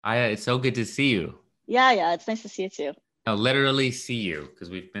It's so good to see you. Yeah, it's nice to see you too. No, literally see you because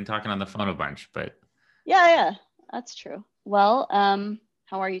we've been talking on the phone a bunch, but Yeah, that's true. Well,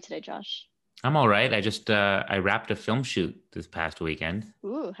 how are you today, Josh? I'm all right. I wrapped a film shoot this past weekend.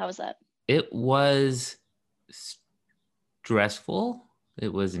 Ooh, how was that? It was stressful.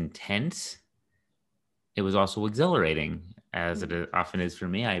 It was intense. It was also exhilarating, as Mm. it often is for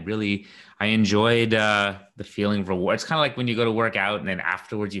me. I enjoyed the feeling of reward. It's kind of like when you go to work out and then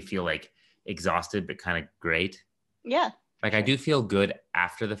afterwards you feel like exhausted, but kind of great. Yeah, for Like I sure. do feel good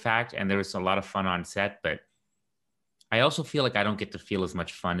after the fact, and there was a lot of fun on set, but I also feel like I don't get to feel as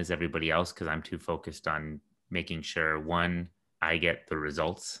much fun as everybody else because I'm too focused on making sure one, I get the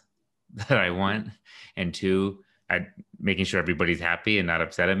results that I want, Mm. and two, I making sure everybody's happy and not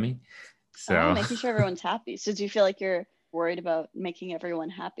upset at me. Oh, So making sure everyone's happy. So do you feel like you're worried about making everyone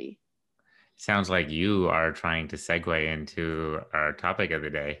happy? sounds like you are trying to segue into our topic of the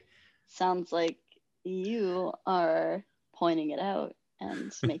day. Sounds like you are pointing it out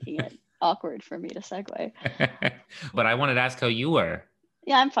and making it awkward for me to segue. But I wanted to ask how you were.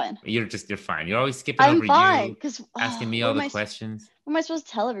 Yeah, I'm fine. You're fine. You're always skipping I'm over fine you, because asking me all the questions. what am I supposed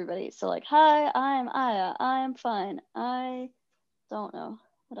to tell everybody? So like, hi, I'm Aya. I'm fine. I don't know.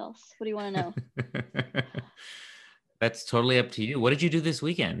 What else? What do you want to know? That's totally up to you. What did you do this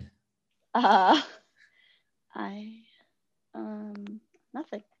weekend? Uh, I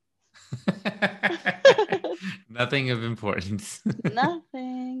nothing. Nothing of importance.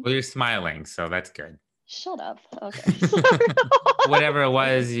 Nothing. Well, you're smiling, so that's good. Shut up. Okay. Sorry. Whatever it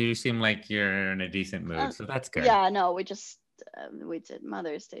was, you seem like you're in a decent mood, so that's good. Yeah, no, we did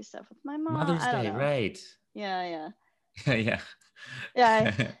Mother's Day stuff with my mom. Mother's I don't Day, know. right? Yeah. Yeah. Yeah,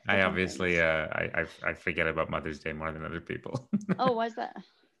 I different obviously things. I forget about Mother's Day more than other people Oh, why's that?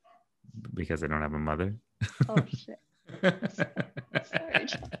 because I don't have a mother. Oh shit. Sorry,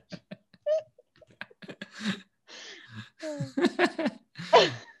 Josh.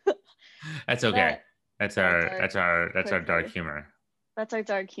 That's okay. That that dark That's our dark cliffhanger. humor. That's our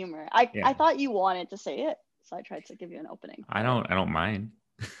dark humor. I Yeah. thought you wanted to say it, so I tried to give you an opening, but I don't mind.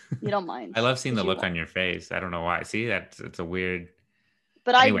 you don't mind I love seeing because the you look want. on your face. I don't know why. See, that's it's a weird.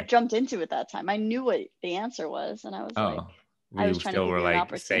 But I Anyway. jumped into it that time. I knew what the answer was, and I was like, Oh, I was we trying to still give were you an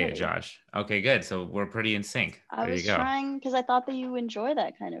like, say it, opportunity. Josh. Okay, good. So we're pretty in sync. I There you was go. trying because I thought that you enjoy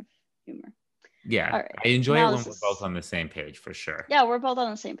that kind of humor. Yeah, All right, I enjoy it now when this we're both is on the same page for sure. yeah, we're both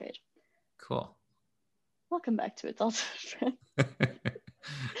on the same page. Cool. Welcome back to Adult Friend.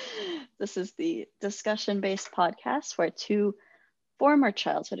 This is the discussion-based podcast where two former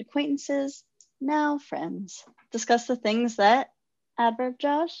childhood acquaintances, now friends, discuss the things that adverb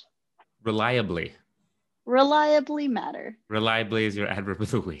Josh Reliably. reliably matter. Reliably is your adverb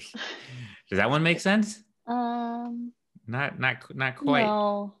of the week. Does that one make sense? Um, Not quite.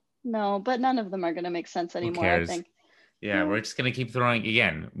 no, but none of them are going to make sense Who anymore, I cares? think. Yeah, Yeah, we're just gonna keep throwing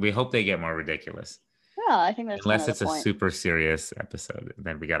again. We hope they get more ridiculous. yeah, I think that's kind Unless of the it's a point. super serious episode,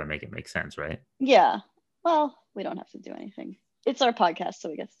 then we gotta make it make sense, right? Yeah, well, we don't have to do anything. It's our podcast, so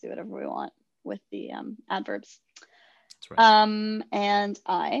we get to do whatever we want with the adverbs. That's right. And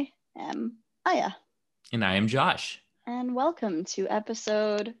I am Aya. And I am Josh. And welcome to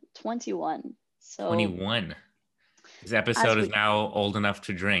episode 21. So, 21. This as episode is we now old enough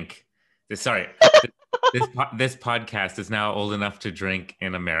to drink. Sorry, this podcast is now old enough to drink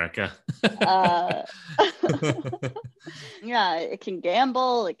in America. uh yeah, it can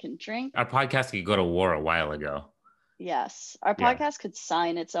gamble, it can drink. Our podcast could go to war a while ago. Yes, our Yeah. podcast could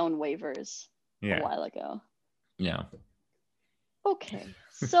sign its own waivers a Yeah. while ago. Yeah. Okay.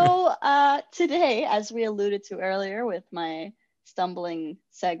 So, today, as we alluded to earlier with my stumbling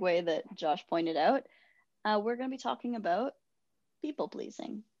segue that Josh pointed out, we're going to be talking about people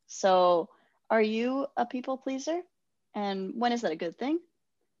pleasing. So, are you a people pleaser? And when is that a good thing?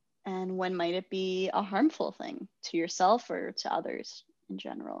 And when might it be a harmful thing to yourself or to others in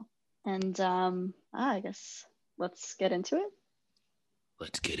general? And I guess let's get into it.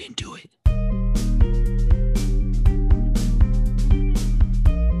 Let's get into it.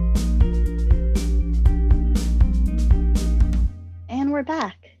 And we're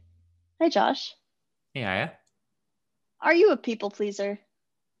back. Hi, Josh. Hey, Aya. Are you a people pleaser?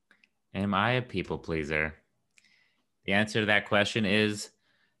 Am I a people pleaser? The answer to that question is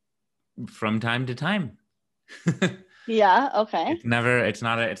from time to time. Yeah, okay. It's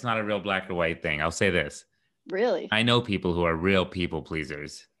not a real black or white thing. I'll say this. Really? I know people who are real people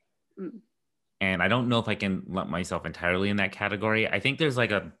pleasers. Mm. And I don't know if I can lump myself entirely in that category. I think there's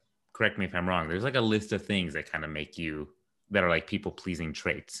like correct me if I'm wrong, there's like a list of things that kind of make you, that are like people pleasing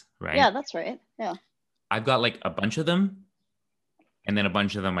traits, right? Yeah, that's right. Yeah. I've got like a bunch of them. And then a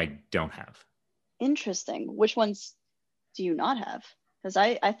bunch of them I don't have. Interesting. Which ones do you not have? Because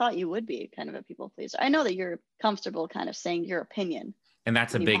I thought you would be kind of a people pleaser. I know that you're comfortable kind of saying your opinion And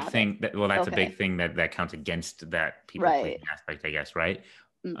that's a when you big have it. thing that's a big Okay. thing that counts against that people Right. pleasing aspect, I guess, right?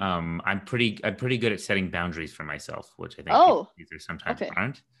 Mm. I'm pretty good at setting boundaries for myself, which I think people Oh, pleasers sometimes okay.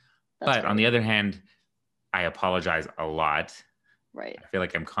 aren't. That's But on great. the other hand, I apologize a lot. Right. I feel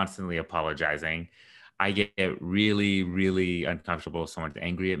like I'm constantly apologizing. I get really, really uncomfortable if someone's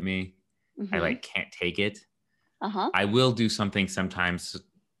angry at me. I Mm-hmm. like can't take it. Uh-huh. I will do something sometimes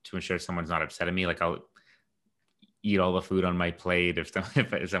to ensure someone's not upset at me. Like I'll eat all the food on my plate if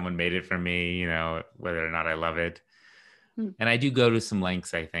someone made it for me, whether or not I love it. Hmm. And I do go to some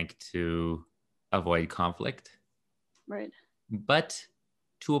lengths, I think, to avoid conflict, Right. but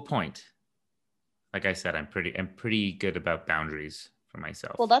to a point. Like I said, I'm pretty good about boundaries for Well,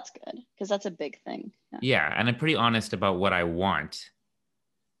 myself. that's good because that's a big thing. Yeah. Yeah, and I'm pretty honest about what I want.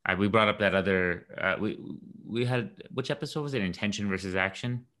 We brought up that other we had, which episode was it? Intention versus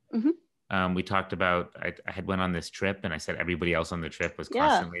action. Mm-hmm. We talked about I had went on this trip and I said everybody else on the trip was Yeah.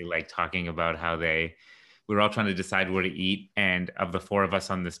 constantly like talking about how we were all trying to decide where to eat, and of the four of us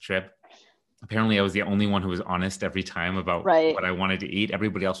on this trip, apparently I was the only one who was honest every time about Right. what I wanted to eat.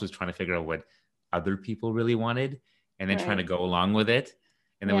 Everybody else was trying to figure out what other people really wanted and then trying to Right. go along with it.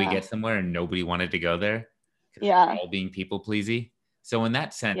 And then we Yeah. get somewhere and nobody wanted to go there because we're Yeah. all being people pleasy. So in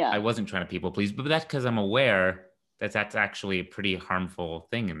that sense, I Yeah. wasn't trying to people please, but that's because I'm aware that that's actually a pretty harmful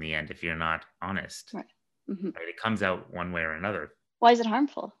thing in the end if you're not honest. Right. Mm-hmm. Right? It comes out one way or another. Why is it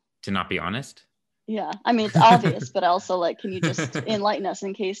harmful? To not be honest. Yeah. I mean, it's obvious, but also like, can you just enlighten us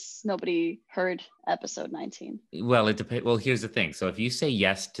in case nobody heard episode 19? Well, it depends. Well, here's the thing. So if you say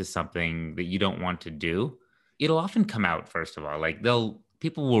yes to something that you don't want to do, it'll often come out, first of all. Like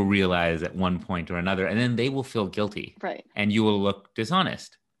people will realize at one point or another, and then they will feel guilty Right. and you will look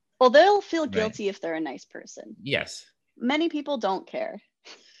dishonest. Well, they'll feel Right. guilty if they're a nice person. Yes. Many people don't care.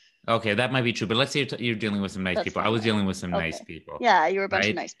 Okay, that might be true. But let's say you're dealing with some nice That's people. I fine was though. dealing with some nice Okay. people, Yeah, you were a bunch of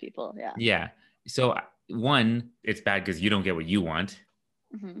right? nice people. Yeah. Yeah. So one, it's bad because you don't get what you want.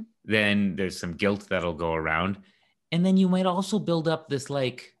 Mm-hmm. Then there's some guilt that'll go around. And then you might also build up this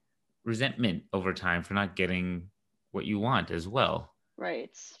like resentment over time for not getting what you want as well.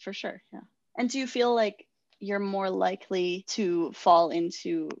 Right, for sure. Yeah. And do you feel like you're more likely to fall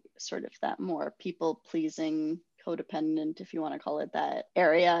into sort of that more people pleasing, codependent, if you want to call it that,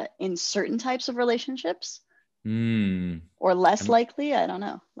 area in certain types of relationships? Or less likely? I don't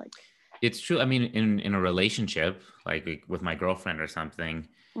know. Like, it's true. I mean, in a relationship, like with my girlfriend or something,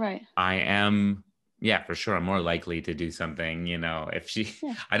 right. I am, yeah, for sure. I'm more likely to do something, if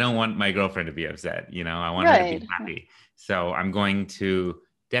Yeah. I don't want my girlfriend to be upset, I want her to Right. be happy. So I'm going to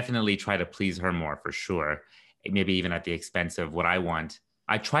definitely try to please her more for sure. Maybe even at the expense of what I want.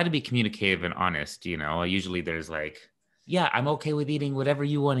 I try to be communicative and honest, usually there's like, yeah, I'm okay with eating whatever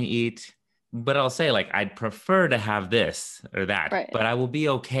you want to eat. But I'll say like, I'd prefer to have this or that, Right. but I will be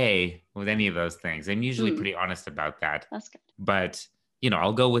okay with any of those things. I'm usually Mm, pretty honest about that. that's good. But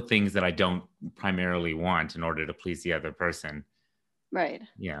I'll go with things that I don't primarily want in order to please the other person. Right.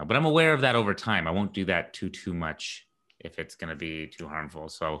 Yeah, but I'm aware of that over time. I won't do that too much if it's going to be too harmful.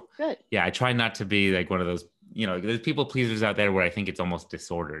 So, Good. yeah, I try not to be like one of those, there's people pleasers out there where I think it's almost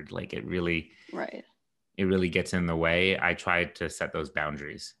disordered. Like Right. it really gets in the way. I try to set those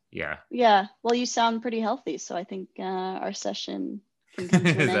boundaries. Yeah. Yeah. Well, you sound pretty healthy, so I think our session can come to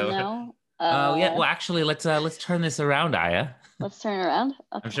an end now. Yeah. Well, actually, let's turn this around, Aya. Let's turn around.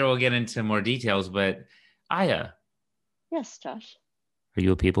 Okay. I'm sure we'll get into more details, but Aya. Yes, Josh. Are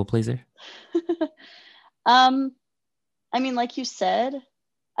you a people pleaser? I mean, like you said,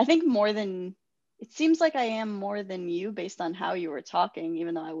 I think it seems like I am more than you based on how you were talking,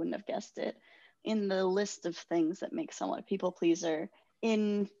 even though I wouldn't have guessed it. In the list of things that make someone a people pleaser,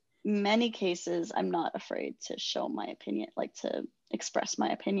 in many cases, I'm not afraid to show my opinion, like to express my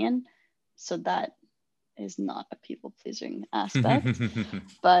opinion. So that is not a people pleasing aspect.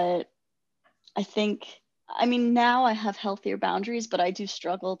 But I mean, now I have healthier boundaries, but I do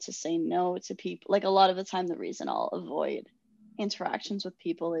struggle to say no to people. Like a lot of the time, the reason I'll avoid interactions with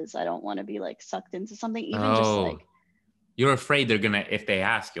people is I don't want to be like sucked into something, even just like. You're afraid they're going to, if they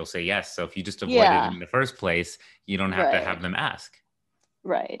ask, you'll say yes. So if you just avoid it in the first place, you don't have to have them ask.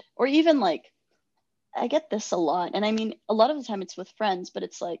 Right. Or even like, I get this a lot. And I mean, a lot of the time it's with friends, but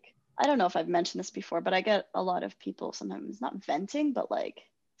it's like, I don't know if I've mentioned this before, but I get a lot of people sometimes not venting, but like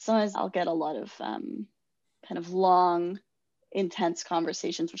sometimes I'll get a lot of kind of long intense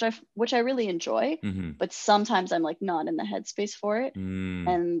conversations, which I really enjoy. Mm-hmm. But sometimes I'm like not in the headspace for it.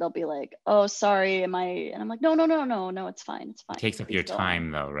 And they'll be like, "Oh, sorry, am I?" And I'm like, "No, no, no, no, no, it's fine, it's fine. It takes up Please your go time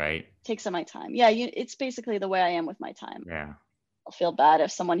on." though, right? Takes up my time. Yeah, it's basically the way I am with my time. Yeah. I'll feel bad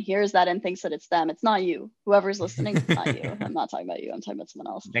if someone hears that and thinks that it's them. It's not you. Whoever's listening, it's not you. I'm not talking about you. I'm talking about someone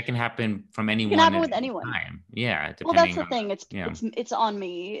else. That can happen from It can anyone happen at with any anyone. time. Yeah, Well, that's depending the on thing. yeah. It's on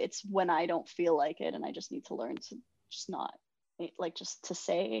me. It's when I don't feel like it, and I just need to learn to just not like just to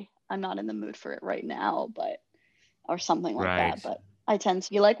say I'm not in the mood for it right now, but or something like Right. that. But I tend to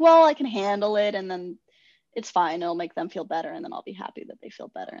be like, well, I can handle it, and then it's fine. It'll make them feel better, and then I'll be happy that they feel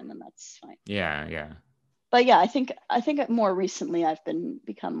better, and then that's fine. Yeah, yeah. But yeah, I think more recently I've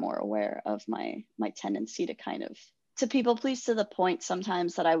become more aware of my tendency to kind of to people please to the point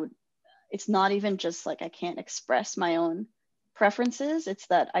sometimes that it's not even just like I can't express my own preferences. It's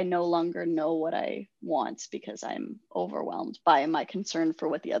that I no longer know what I want because I'm overwhelmed by my concern for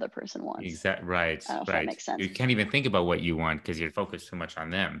what the other person wants. Exactly. Right. I don't know if that Right. makes sense. You can't even think about what you want because you're focused too much on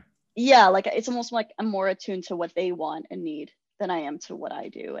them. Yeah, like it's almost like I'm more attuned to what they want and need than I am to what I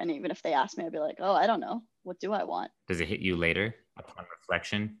do. And even if they ask me, I'd be like, oh, I don't know. What do I want? Does it hit you later upon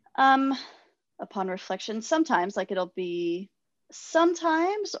reflection? Upon reflection, sometimes like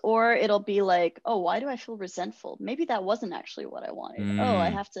sometimes, or it'll be like, oh, why do I feel resentful? Maybe that wasn't actually what I wanted. Oh, I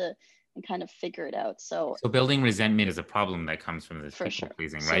have to and kind of figure it out. So building resentment is a problem that comes from this for people sure.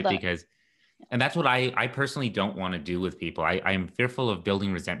 pleasing, So right? And that's what I personally don't want to do with people. I'm fearful of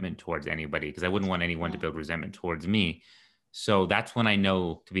building resentment towards anybody because I wouldn't want anyone to build resentment towards me. So that's when I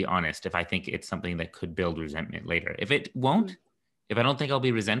know, to be honest, if I think it's something that could build resentment later. If it won't, if I don't think I'll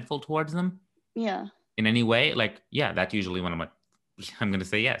be resentful towards them in any way, like, yeah, that's usually when I'm like, I'm going to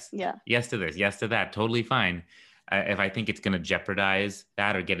say yes. Yeah. Yes to this, yes to that. Totally fine. If I think it's going to jeopardize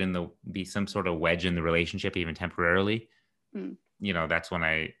that or be some sort of wedge in the relationship, even temporarily, that's when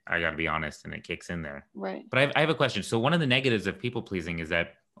I got to be honest and it kicks in there. Right. But I have a question. So one of the negatives of people pleasing is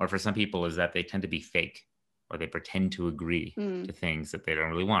that, or for some people, is that they tend to be fake or they pretend to agree to things that they don't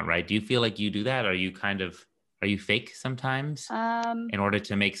really want, right? Do you feel like you do that? Are you fake sometimes in order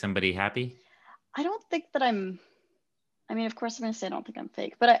to make somebody happy? I don't think that I mean, of course I'm going to say I don't think I'm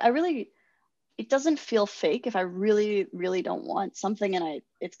fake, but I really, it doesn't feel fake. If I really, really don't want something and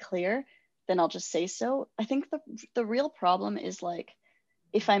it's clear, then I'll just say so. I think the real problem is like,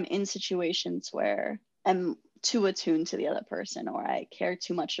 if I'm in situations where I'm too attuned to the other person or I care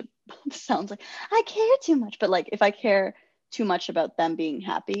too much, it sounds like I care too much, but like if I care too much about them being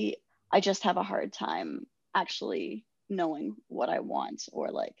happy, I just have a hard time actually knowing what I want, or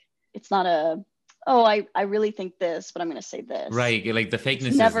like, it's not I really think this, but I'm going to say this. Right. Like the fakeness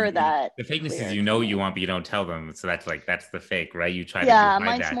it's never that. The fakeness is, you know, what you want, but you don't tell them. So that's the fake, right? You try to hide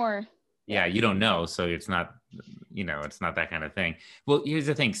mine's that. More. Yeah. You don't know. So it's not, it's not that kind of thing. Well, here's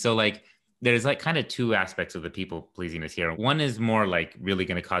the thing. So like, there's like kind of two aspects of the people pleasingness here. One is more like really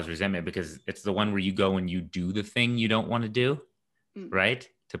going to cause resentment because it's the one where you go and you do the thing you don't want to do, right?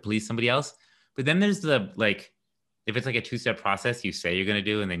 To please somebody else. But then there's the, like, if it's like a two-step process, you say you're going to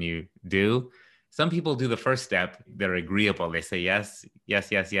do, and then you do. Some people do the first step. They're agreeable. They say yes, yes,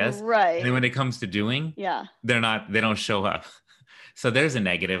 yes, yes. Right. And then when it comes to doing, they don't show up. So there's a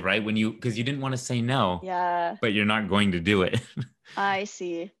negative, right? Because you didn't want to say no, but you're not going to do it. I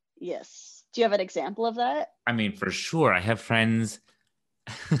see. Yes. Do you have an example of that? I mean, for sure. I have friends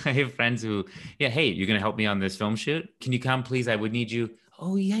who, hey, you're going to help me on this film shoot? Can you come, please? I would need you.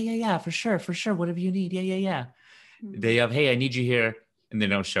 Oh, yeah, for sure. Whatever you need. Yeah. They have, hey, I need you here. And they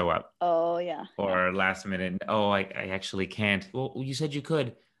don't show up. Oh, yeah. Or last minute, oh, I actually can't. Well, you said you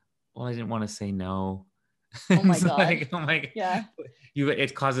could. Well, I didn't want to say no. Oh my God. Like, oh my God. Yeah.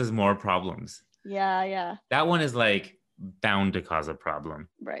 It causes more problems. Yeah. That one is like bound to cause a problem.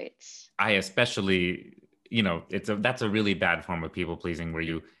 Right. I especially, that's a really bad form of people pleasing where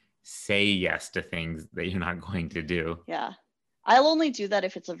you say yes to things that you're not going to do. Yeah. I'll only do that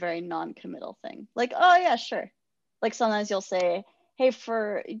if it's a very non-committal thing. Like, oh yeah, sure. Like sometimes you'll say, hey,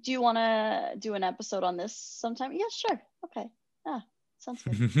 do you want to do an episode on this sometime? Yeah, sure. Okay. Yeah, sounds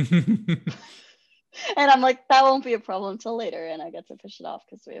good. And I'm like, that won't be a problem till later. And I get to push it off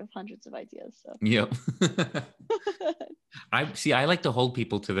because we have hundreds of ideas. So. Yep. I like to hold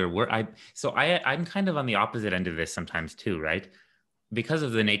people to their word. I'm kind of on the opposite end of this sometimes too, right? Because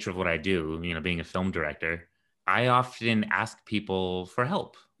of the nature of what I do, being a film director, I often ask people for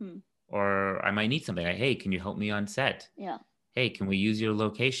help. Or I might need something. Like, hey, can you help me on set? Yeah. Hey, can we use your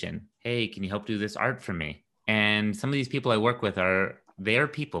location? Hey, can you help do this art for me? And some of these people I work with they're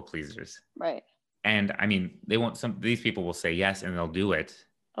people pleasers. Right. And I mean, these people will say yes and they'll do it.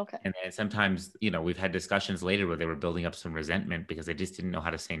 Okay. And then sometimes, we've had discussions later where they were building up some resentment because they just didn't know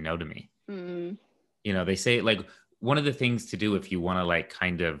how to say no to me. Mm. They say like one of the things to do if you want to like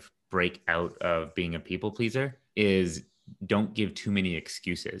kind of break out of being a people pleaser is don't give too many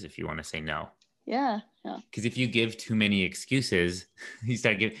excuses if you want to say no. Yeah. Yeah. Because if you give too many excuses, you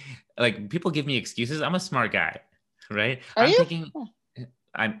start giving, like, people give me excuses. I'm a smart guy, right? Are I'm you? thinking,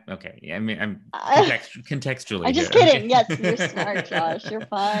 I'm okay. Yeah, I mean, I'm Uh, contextually I'm here. just kidding. Okay? Yes, you're smart, Josh. You're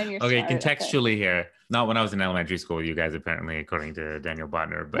fine. You're Okay, smart. Okay. contextually here. Not when I was in elementary school with you guys, apparently, according to Daniel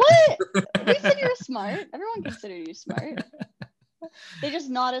Botner. But What? We said you were smart. Everyone considered you smart. They're just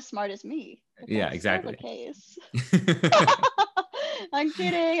not as smart as me. But yeah, that's exactly. still the case. I'm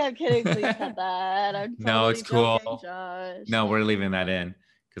kidding. I'm kidding. Please cut that. I'm No, totally it's cool. joking, Josh. No, we're leaving that in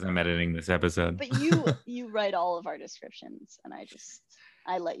because I'm editing this episode. But you write all of our descriptions, and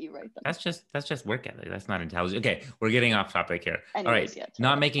I let you write them. That's just work ethic. That's not intelligent. Okay, we're getting off topic here. Anyways, all right, yeah,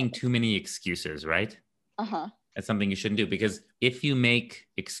 not making too many excuses, right? That's something you shouldn't do, because if you make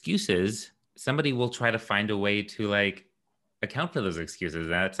excuses, somebody will try to find a way to like account for those excuses.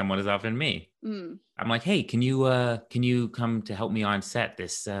 That someone is often me. I'm like, hey, can you come to help me on set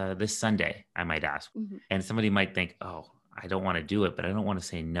this Sunday? I might ask, and somebody might think, oh, I don't want to do it, but I don't want to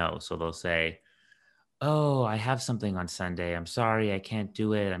say no, so they'll say, oh, I have something on Sunday. I'm sorry, I can't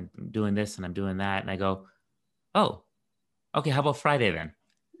do it. I'm doing this and I'm doing that, and I go, oh, okay, how about Friday then?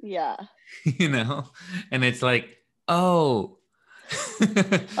 Yeah. And it's like, oh.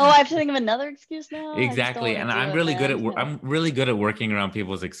 I have to think of another excuse now. Exactly. And I'm really good at working around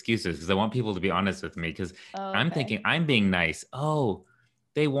people's excuses because I want people to be honest with me, because I'm thinking I'm being nice. Oh,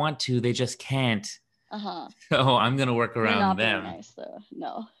 they want to, they just can't. So I'm going to work around You're not them. being nice though.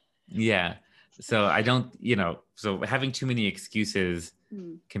 No. Yeah. So I don't, so having too many excuses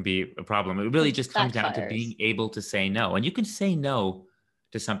can be a problem. It really just comes down to being able to say no. And you can say no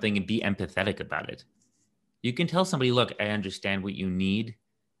to something and be empathetic about it. You can tell somebody, look, I understand what you need,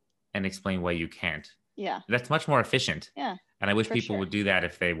 and explain why you can't. Yeah. That's much more efficient. Yeah. And I wish people would do that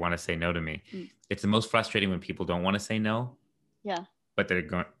if they want to say no to me. It's the most frustrating when people don't want to say no. Yeah. But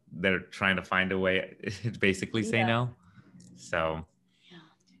they're trying to find a way to basically say no. So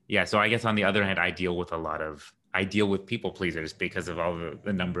yeah. So I guess on the other hand, I deal with people pleasers because of all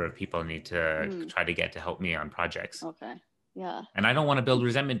the number of people I need to try to get to help me on projects. Okay. Yeah. And I don't want to build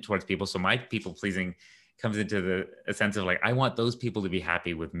resentment towards people. So my people pleasing comes into a sense of like, I want those people to be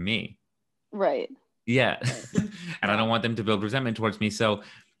happy with me. Right. Yeah. And I don't want them to build resentment towards me. So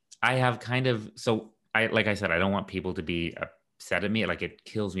I have like I said, I don't want people to be upset at me. Like, it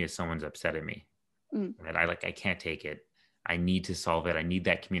kills me if someone's upset at me. Right? I can't take it. I need to solve it. I need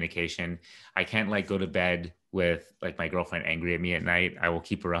that communication. I can't like go to bed with like my girlfriend angry at me at night. I will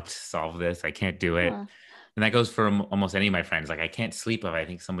keep her up to solve this. I can't do it. And that goes for almost any of my friends. Like, I can't sleep if I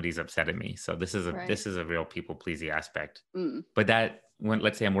think somebody's upset at me. So this is a real people pleasing aspect. But that, when,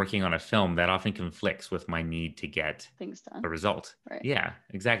 let's say I'm working on a film, that often conflicts with my need to get things done, a result. Right. Yeah,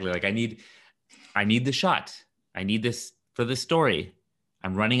 exactly. Like I need the shot. I need this for the story.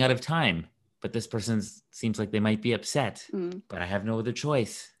 I'm running out of time, but this person seems like they might be upset, but I have no other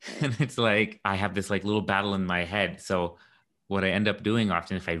choice. Right. And it's like, I have this like little battle in my head. So what I end up doing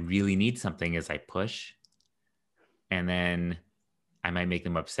often, if I really need something, is I push. And then I might make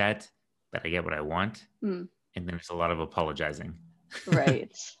them upset, but I get what I want. And then there's a lot of apologizing.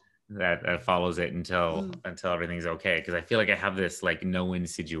 Right. that follows it until everything's okay. Because I feel like I have this like no-win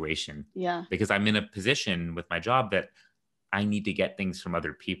situation. Yeah. Because I'm in a position with my job that I need to get things from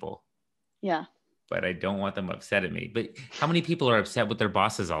other people. Yeah. But I don't want them upset at me. But how many people are upset with their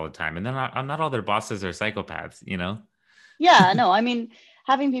bosses all the time? And not all their bosses are psychopaths, Yeah, no, I mean,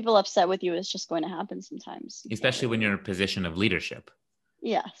 having people upset with you is just going to happen sometimes. Especially when you're in a position of leadership.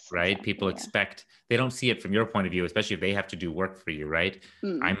 Yes. Right. Exactly, people expect, they don't see it from your point of view, especially if they have to do work for you. Right.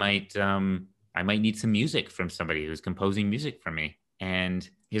 I might need some music from somebody who's composing music for me. And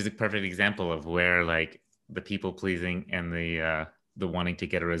here's a perfect example of where like the people pleasing and the wanting to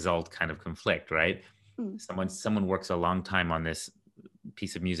get a result kind of conflict. Right. Someone works a long time on this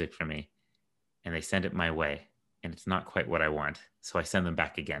piece of music for me, and they send it my way, and it's not quite what I want. So I send them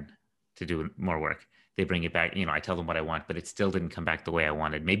back again to do more work. They bring it back, I tell them what I want, but it still didn't come back the way I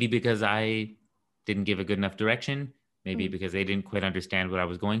wanted. Maybe because I didn't give a good enough direction. Maybe because they didn't quite understand what I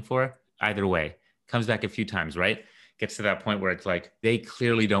was going for. Either way, comes back a few times, right? Gets to that point where it's like, they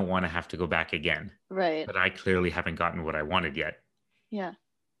clearly don't want to have to go back again. Right. But I clearly haven't gotten what I wanted yet. Yeah.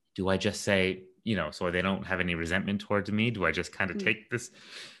 Do I just say, so they don't have any resentment towards me? Do I just kind of take this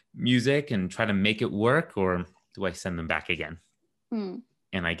music and try to make it work? Or do I send them back again?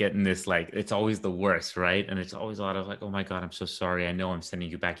 and I get in this, like, it's always the worst, right? And it's always a lot of like, oh my God, I'm so sorry. I know I'm sending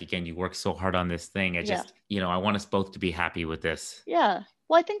you back again. You worked so hard on this thing. I Yeah. just, I want us both to be happy with this. Yeah.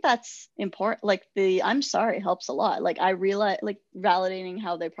 Well, I think that's important. Like the I'm sorry helps a lot. Like I realize like validating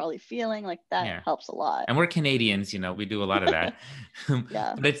how they're probably feeling, like that Yeah. helps a lot. And we're Canadians, we do a lot of that.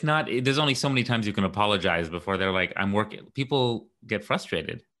 Yeah. But it's not, there's only so many times you can apologize before they're like, I'm working. People get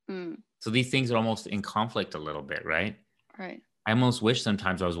frustrated. Mm, So these things are almost in conflict a little bit, right? right. I almost wish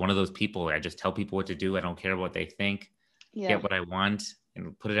sometimes I was one of those people. I just tell people what to do. I don't care what they think, Yeah. get what I want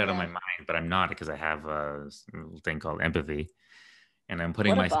and put it out of Yeah. my mind, but I'm not, because I have a thing called empathy, and I'm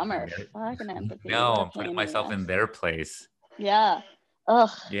putting What a myself bummer. in their, Fucking empathy. no, What a I'm putting pain in the myself in ass. their place. Yeah. Ugh.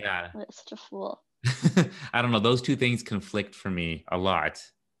 Yeah. Such a fool. I don't know. Those two things conflict for me a lot,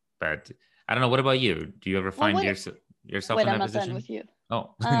 but I don't know. What about you? Do you ever Well, find yourself wait, in I'm that not done position? with you.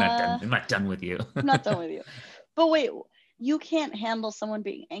 Oh, I'm not done. Uh, I'm not done with you. I'm not done with you. But wait, you can't handle someone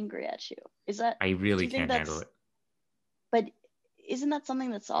being angry at you. Is that, I do really you think can't handle that's, it. but isn't that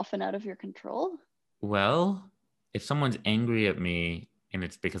something that's often out of your control? Well, if someone's angry at me and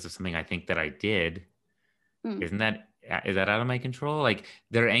it's because of something I think that I did, Mm, isn't that is that out of my control? Like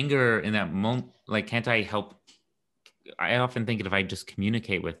their anger in that moment, like can't I help? I often think if I just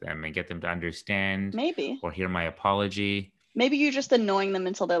communicate with them and get them to understand maybe. or hear my apology, Maybe you're just annoying them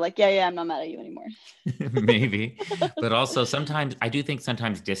until they're like, yeah, yeah, I'm not mad at you anymore. maybe. But also sometimes I do think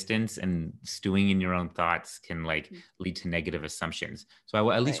sometimes distance and stewing in your own thoughts can like lead to negative assumptions. So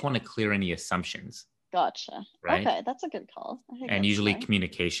I at least Right. want to clear any assumptions, Gotcha. right? Okay, that's a good call. I think And that's usually smart.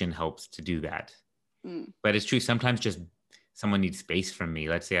 communication helps to do that. Mm, But it's true. Sometimes just someone needs space from me.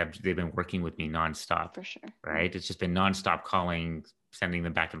 Let's say they've been working with me nonstop, for sure. right? It's just been nonstop calling, sending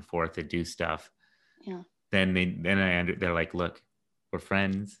them back and forth to do stuff. Yeah. They're like, look, we're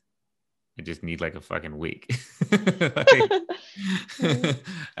friends. I just need like a fucking week. Like, and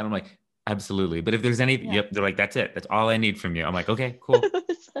I'm like, absolutely. But if there's any, Yeah. yep, they're like, that's it. That's all I need from you. I'm like, okay, cool,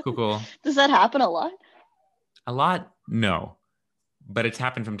 cool. Does that happen a lot? A lot, no, but it's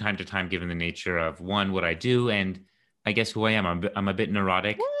happened from time to time, given the nature of one, what I do, and I guess who I am. I'm a bit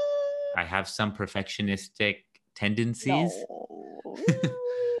neurotic. What? I have some perfectionistic tendencies, No.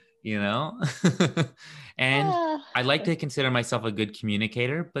 you know, and Ah, I like okay. to consider myself a good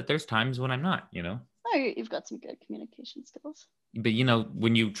communicator, but there's times when I'm not, Oh, you've got some good communication skills. But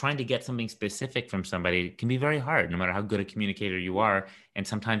when you're trying to get something specific from somebody, it can be very hard, no matter how good a communicator you Yeah. are. And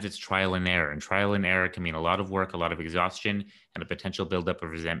sometimes it's trial and error. And trial and error can mean a lot of work, a lot of exhaustion, and a potential buildup of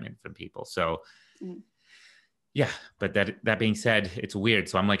resentment from people. So Mm. yeah, but that being said, it's weird.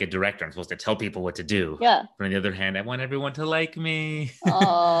 So I'm like a director. I'm supposed to tell people what to do. Yeah. But on the other hand, I want everyone to like me. I feel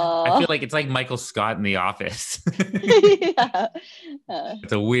Oh. like it's like Michael Scott in The Office. Yeah.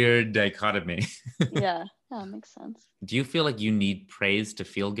 It's a weird dichotomy. Yeah. That makes sense. Do you feel like you need praise to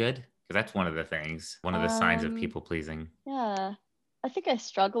feel good? Because that's one of the things, one of the signs of Um, people pleasing. yeah. I think I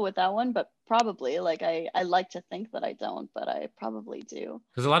struggle with that one, but probably like I like to think that I don't, but I probably do.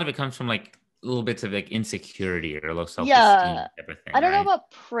 Because a lot of it comes from like little bits of like insecurity or low Yeah. self-esteem type of thing, I don't know right?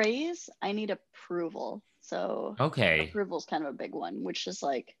 about praise. I need approval. So Okay. approval is kind of a big one, which is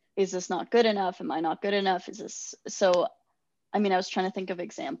like, is this not good enough? Am I not good enough? Is this so? I mean, I was trying to think of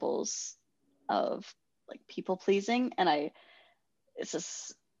examples of like people pleasing, and it's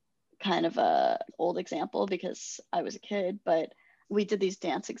this kind of a old example because I was a kid, but we did these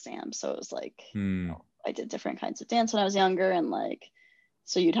dance exams. So it was like, Hmm. I did different kinds of dance when I was younger, and like,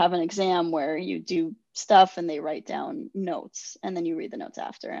 so you'd have an exam where you do stuff and they write down notes and then you read the notes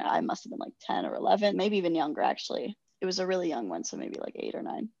after. I must have been like 10 or 11, maybe even younger actually. It was a really young one, so maybe like 8 or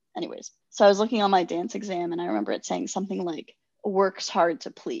 9. Anyways, so I was looking on my dance exam and I remember it saying something like, works hard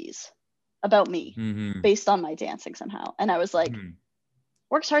to please, about me Mm-hmm. based on my dancing somehow. And I was like, Hmm.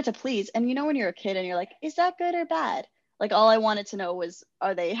 works hard to please. And when you're a kid and you're like, is that good or bad? Like all I wanted to know was,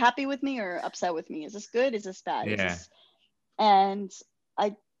 are they happy with me or upset with me? Is this good? Is this bad? Is Yeah. this, and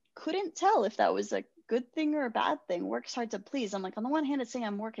I couldn't tell if that was a good thing or a bad thing. Works hard to please. I'm like, on the one hand, it's saying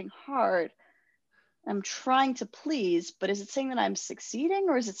I'm working hard. I'm trying to please, but is it saying that I'm succeeding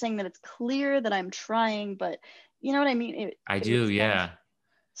or is it saying that it's clear that I'm trying? But you know what I mean? I It do. was kind of, Yeah.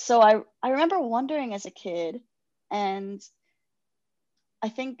 so I remember wondering as a kid, and I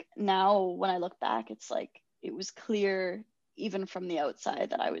think now when I look back, it's like it was clear even from the outside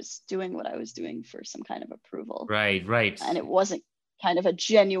that I was doing what I was doing for some kind of approval. Right. Right. And it wasn't kind of a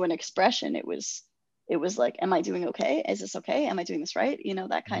genuine expression. It was like, am I doing okay? Is this okay? Am I doing this right?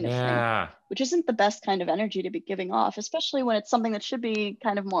 That kind of thing, Yeah. which isn't the best kind of energy to be giving off, especially when it's something that should be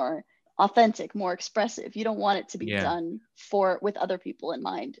kind of more authentic, more expressive. You don't want it to be Yeah. done with other people in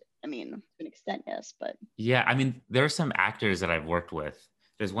mind. I mean, to an extent, yes, but Yeah. I mean, there are some actors that I've worked with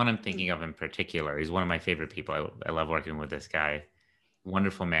There's one I'm thinking of in particular. He's one of my favorite people. I love working with this guy.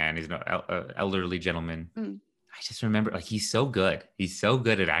 Wonderful man. He's an elderly gentleman. I just remember, like, he's so good. He's so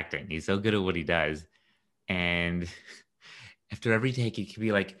good at acting. He's so good at what he does. And after every take, he could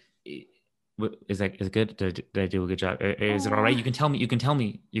be like, is it good? Did I do a good job? Is it all right? You can tell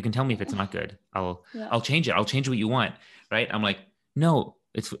me if it's not good. I'll change it. I'll change what you want. Right. I'm like, no,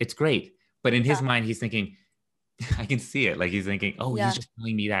 it's great. But in his mind, he's thinking, I can see it. Like, he's thinking, oh, he's just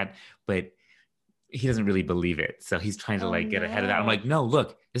telling me that, but he doesn't really believe it. So he's trying to get ahead of that. I'm like, no,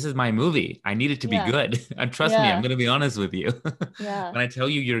 look, this is my movie. I need it to be good. And trust me, I'm going to be honest with you. When I tell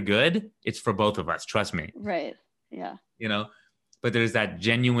you you're good, it's for both of us. Trust me. Right. Yeah. You know, but there's that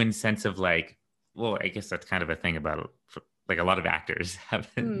genuine sense of like, well, I guess that's kind of a thing about like a lot of actors have.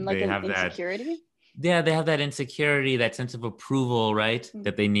 Like they have insecurity? Yeah, they have that insecurity, that sense of approval, right?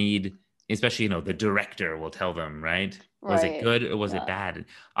 That they need, especially, the director will tell them, right? Was it good or was it bad?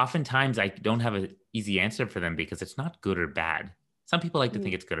 Oftentimes I don't have an easy answer for them because it's not good or bad. Some people like to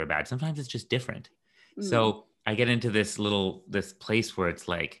think it's good or bad. Sometimes it's just different. So I get into this place where it's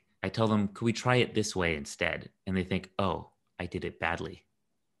like, I tell them, could we try it this way instead? And they think, oh, I did it badly.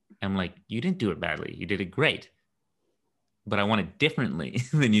 I'm like, you didn't do it badly. You did it great. But I want it differently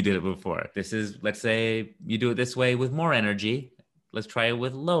than you did it before. Let's say you do it this way with more energy. Let's try it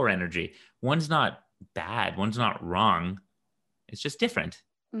with lower energy. One's not bad. One's not wrong. It's just different.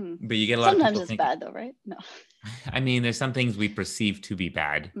 But you get a lot Sometimes of people it's bad though, right? No. I mean, there's some things we perceive to be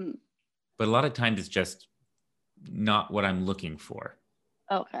bad, but a lot of times it's just not what I'm looking for.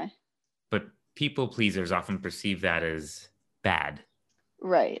 Okay. But people pleasers often perceive that as bad.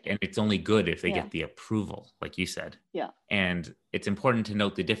 Right. And it's only good if they get the approval, like you said. Yeah. And it's important to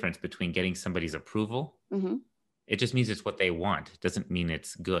note the difference between getting somebody's approval. It just means it's what they want. It doesn't mean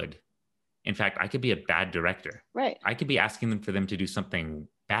it's good. In fact, I could be a bad director. Right. I could be asking them for them to do something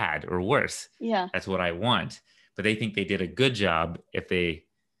bad or worse. Yeah. That's what I want. But they think they did a good job if they,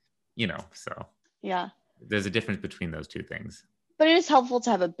 so. Yeah. There's a difference between those two things. But it is helpful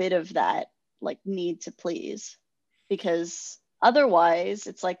to have a bit of that, like, need to please, because otherwise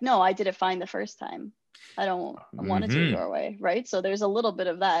it's like, no, I did it fine the first time. I don't want to do it your way. Right. So there's a little bit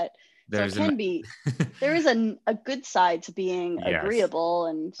of that. There is a good side to being agreeable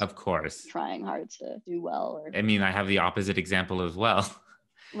and of course trying hard to do well. I mean, I have the opposite example as well.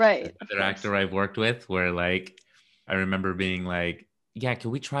 Right. Another actor I've worked with where, like, I remember being like, yeah,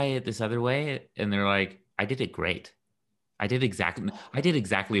 can we try it this other way? And they're like, I did it great. I did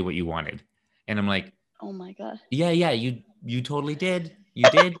exactly what you wanted. And I'm like, oh my God. Yeah, you totally did. You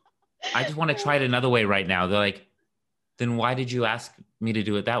did. I just want to try it another way right now. They're like, then why did you ask me to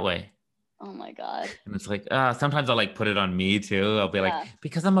do it that way? Oh my God. And it's like, sometimes I'll like put it on me too. I'll be like,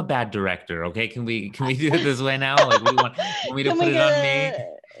 because I'm a bad director. Okay. Can we do it this way now? Like, we want me to put it on me?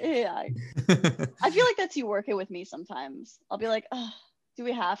 Yeah. I feel like that's you working with me sometimes. I'll be like, oh, do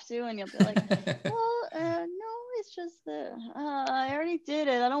we have to? And you'll be like, well, no, it's just that I already did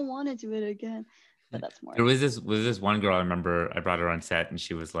it. I don't want to do it again. But that's more. There was this one girl, I remember I brought her on set and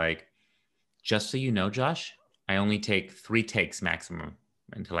she was like, just so you know, Josh, I only take 3 takes maximum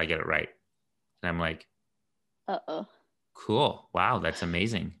until I get it right. And I'm like, uh-oh. Cool. Wow, that's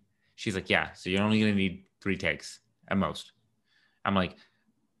amazing. She's like, yeah, so you're only going to need 3 takes at most. I'm like,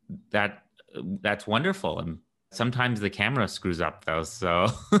 that's wonderful. And sometimes the camera screws up though. So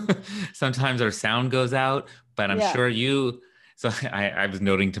sometimes our sound goes out, but I'm sure so I was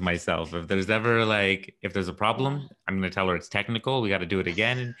noting to myself, if there's a problem, I'm going to tell her it's technical. We got to do it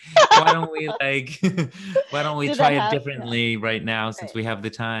again. And why don't we try it differently right now since we have the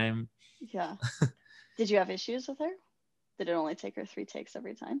time? Yeah. Did you have issues with her? Did it only take her 3 takes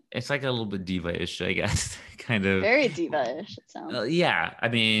every time? It's like a little bit diva-ish, I guess. Kind of. Very diva-ish, it sounds. Yeah. I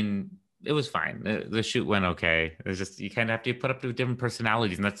mean, it was fine. The shoot went okay. It's just, you kind of have to put up to different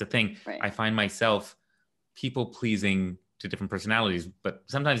personalities. And that's the thing. Right. I find myself people pleasing to different personalities, but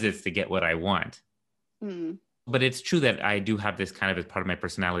sometimes it's to get what I want. But it's true that I do have this kind of as part of my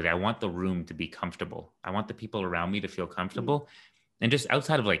personality. I want the room to be comfortable. I want the people around me to feel comfortable. And just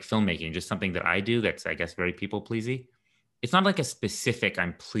outside of like filmmaking, just something that I do that's, I guess, very people pleasing. It's not like a specific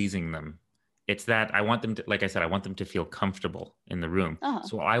I'm pleasing them. It's that I want them to, like I said, I want them to feel comfortable in the room.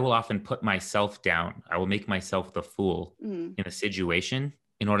 So I will often put myself down. I will make myself the fool in a situation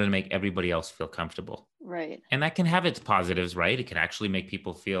in order to make everybody else feel comfortable. Right. And that can have its positives, right? It can actually make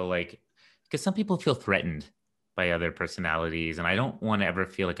people feel like, because some people feel threatened by other personalities. And I don't want to ever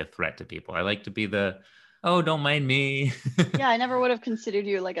feel like a threat to people. I like to be oh, don't mind me. Yeah, I never would have considered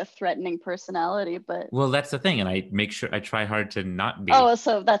you like a threatening personality, but. Well, that's the thing. And I make sure I try hard to not be. Oh,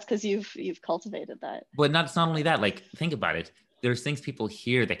 so that's because you've cultivated that. But it's not only that, like, think about it. there's things people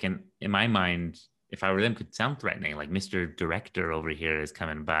hear that can, in my mind, if I were them, could sound threatening. Like Mr. Director over here is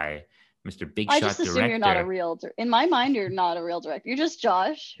coming by, Mr. Big I just Shot assume you're not a Director. real, in my mind, you're not a real director. You're just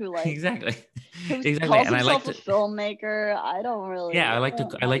Josh who like, Exactly. who Exactly. calls And I like himself a to, filmmaker. I don't yeah, really, I don't like have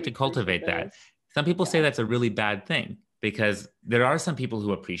to you for cultivate that. this. Some people say Yeah. that's a really bad thing because there are some people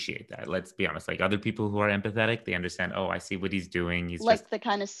who appreciate that. Let's be honest. Like other people who are empathetic, they understand, oh, I see what he's doing. He's Like just, the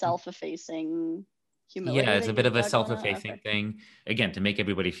kind of self-effacing yeah, humility it's that a bit you've of a got going on. self-effacing Okay. thing, again, to make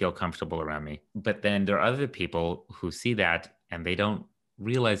everybody feel comfortable around me. But then there are other people who see that and they don't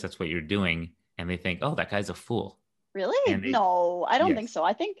realize that's what you're doing. And they think, oh, that guy's a fool. Really? And they, No, I don't think yes, so.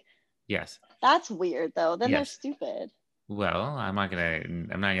 I think yes, that's weird though. Then they're yes. stupid. Well, I'm not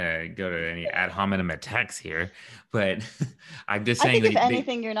gonna go to any ad hominem attacks here, but I'm just I saying think if they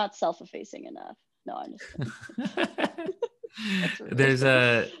anything, you're not self-effacing enough. No, I'm just kidding. That's rude. there's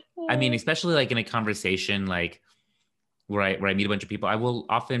a, I mean, especially like in a conversation like where I meet a bunch of people, I will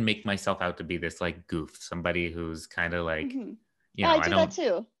often make myself out to be this like goof, somebody who's kind of like, Mhm. you Yeah, know, I I do that don't,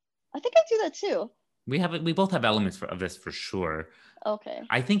 too. I think I do that too. we both have elements of this for sure. Okay.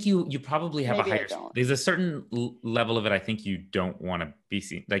 I think you probably have a Maybe I higher, don't. there's a certain level of it I think you don't want to be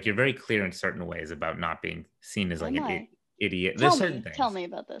seen. Like you're very clear in certain ways about not being seen as like Am an I? idiot. There's Tell certain me. Tell things. me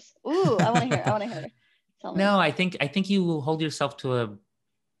about this. Ooh, I want to hear. I want to hear. Tell me. No, I think you will hold yourself to a,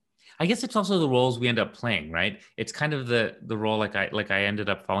 I guess it's also the roles we end up playing, right? It's kind of the role like I ended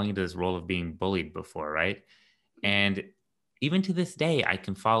up falling into this role of being bullied before, right? And even to this day, I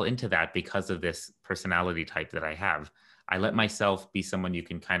can fall into that because of this personality type that I have. I let myself be someone you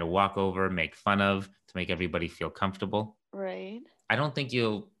can kind of walk over, make fun of to make everybody feel comfortable. Right. I don't think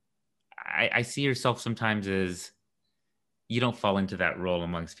I see yourself sometimes as you don't fall into that role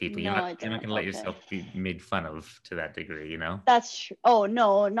amongst people. No, I You're not don't. going to let Okay. yourself be made fun of to that degree, you know? That's true. Oh,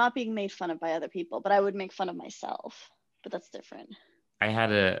 no, not being made fun of by other people, but I would make fun of myself. But that's different. I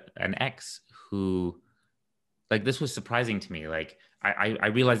had an ex who like this was surprising to me. Like I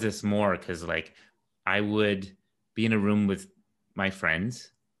realized this more because like I would be in a room with my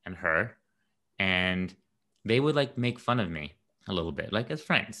friends and her, and they would like make fun of me a little bit, like as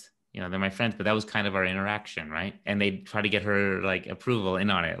friends. You know, they're my friends, but that was kind of our interaction, right? And they'd try to get her like approval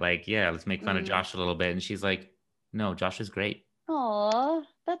in on it, like, yeah, let's make fun of Mm. Josh a little bit. And she's like, no, Josh is great. Aw,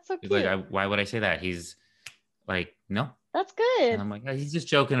 that's so She's like, cute. why would I say that? He's like, no. That's And good. I'm like, "Oh, he's just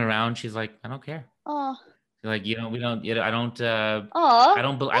joking around." She's like, I don't care. Oh, Like, you know, we don't, you know, oh, I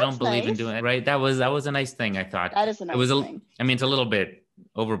don't that's believe in nice. doing it. Right. That was a nice thing. I thought That is a it was nice thing. I mean, it's a little bit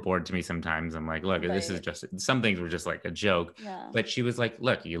overboard to me sometimes. I'm like, look, this is Right. just, some things were just like a joke, Yeah. but she was like,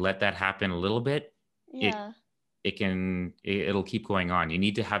 look, you let that happen a little bit. It, Yeah. it'll keep going on. You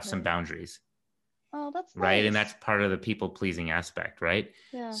need to have some Right. boundaries. Oh, that's Right. And nice. that's part of the people pleasing aspect. Right.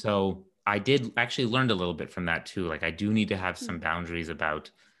 Yeah. So I did actually learned a little bit from that too. Like I do need to have Hmm. some boundaries about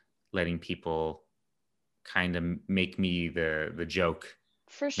letting people kind of make me the joke,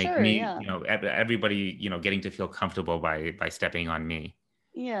 For make sure. me, Yeah. you know, everybody, you know, getting to feel comfortable by stepping on me.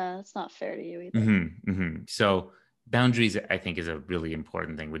 Yeah. It's not fair to you either. So boundaries, I think, is a really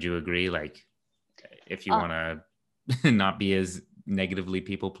important thing. Would you agree? Like, if you Uh, want to not be as negatively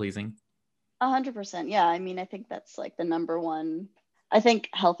people pleasing. 100%. Yeah. I mean, I think that's like the number one. I think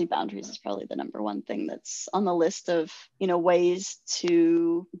healthy boundaries is probably the number one thing that's on the list of, ways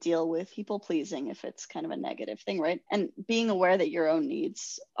to deal with people pleasing if it's kind of a negative thing, right? And being aware that your own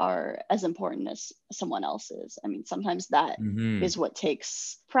needs are as important as someone else's. I mean, sometimes that is what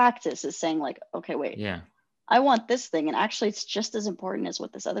takes practice, is saying like, okay, wait, Yeah. I want this thing. And actually it's just as important as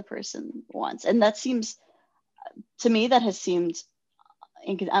what this other person wants. And that seems, to me, that has seemed,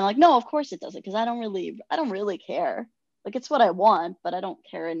 I'm like, no, of course it doesn't, because I don't really care. Like, it's what I want, but I don't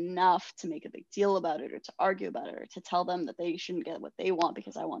care enough to make a big deal about it or to argue about it or to tell them that they shouldn't get what they want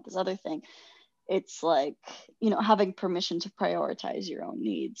because I want this other thing. It's like, having permission to prioritize your own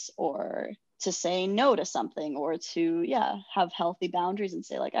needs or to say no to something or to, have healthy boundaries and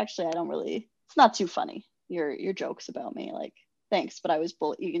say like, actually, it's not too funny. Your jokes about me, like, thanks, but I was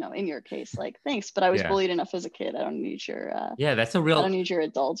bullied, in your case, like, thanks, but I was Yeah. bullied enough as a kid. I don't need your Yeah, that's a I real. don't need your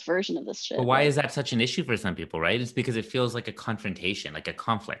adult version of this But shit. why Like, is that such an issue for some people, right? It's because it feels like a confrontation, like a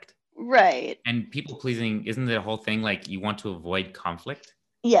conflict. right. And people pleasing, isn't the whole thing like you want to avoid conflict?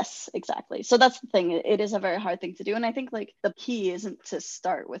 Yes, exactly. So that's the thing. It is a very hard thing to do. And I think like the key isn't to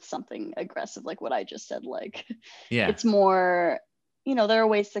start with something aggressive, like what I just said. Like, Yeah. it's more, there are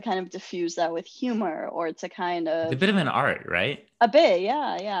ways to kind of diffuse that with humor or to kind It's a of bit of an art, right? a bit.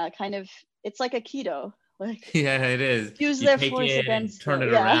 Yeah. Yeah. Kind of, it's like a keto, like Yeah, it is. use You their take force it and against turn it.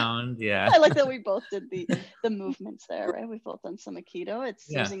 it Yeah. around. Yeah. I like that we both did the movements there, right? We've both done some Aikido. It's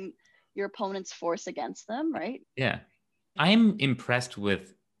Yeah. using your opponent's force against them, right? Yeah. I'm impressed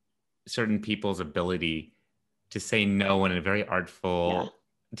with certain people's ability to say no in a very Yeah. artful,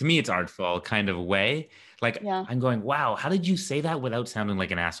 to me, it's artful kind of way. Like Yeah. I'm going, wow, how did you say that without sounding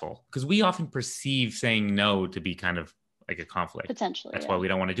like an asshole? Because we often perceive saying no to be kind of like a conflict. Potentially. That's why Yeah. we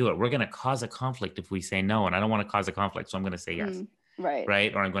don't want to do it. We're going to cause a conflict if we say no, and I don't want to cause a conflict, so I'm going to say yes. Right.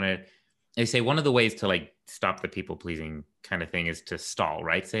 Right. Or I'm going to, they say one of the ways to like stop the people pleasing kind of thing is to stall,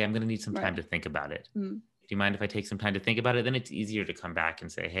 right? Say, I'm going to need some time to think about it. Do you mind if I take some time to think about it? Then it's easier to come back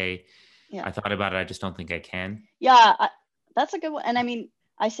and say, hey, Yeah. I thought about it. I just don't think I can. Yeah. That's a good one. And I mean,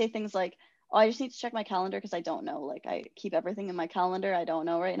 I say things like, oh, I just need to check my calendar because I don't know. Like I keep everything in my calendar. I don't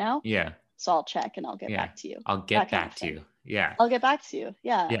know right now. Yeah. So I'll check and I'll get back to you. I'll get back to you. Yeah. I'll get back to you.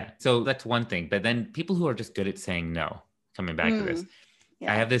 Yeah. Yeah. So that's one thing. But then people who are just good at saying no, coming back to this.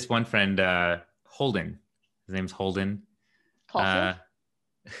 Yeah. I have this one friend, Holden. His name's Holden. Caulfield?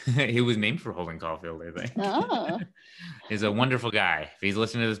 He was named for Holden Caulfield, I think. Oh. He's a wonderful guy. If he's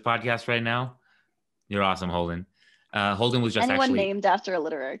listening to this podcast right now, you're awesome, Holden. Holden was just anyone named after a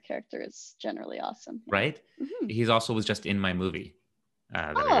literary character is generally awesome. Yeah. Right? Mm-hmm. He's also was just in my movie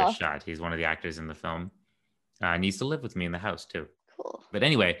that I just shot. He's one of the actors in the film. And he used to live with me in the house too. Cool. But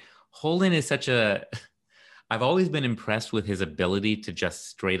anyway, Holden is such a... I've always been impressed with his ability to just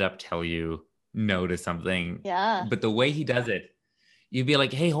straight up tell you no to something. Yeah. But the way he does it, you'd be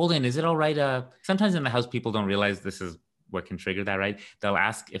like, hey, Holden, is it all right? Sometimes in the house, people don't realize this is what can trigger that, right? They'll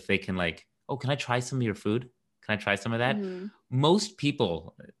ask if they can like, oh, can I try some of your food? Can I try some of that? Mm-hmm. Most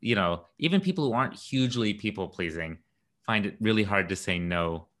people, you know, even people who aren't hugely people pleasing find it really hard to say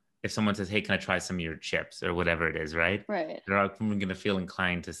no. If someone says, hey, can I try some of your chips or whatever it is, right? Right. They're going to feel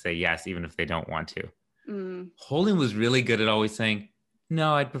inclined to say yes, even if they don't want to. Holden was really good at always saying,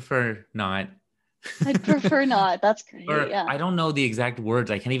 no, I'd prefer not. I'd prefer not. That's great. Or, yeah. I don't know the exact words.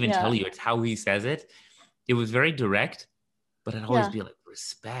 I can't even tell you. It's how he says it. It was very direct, but it'd always be like,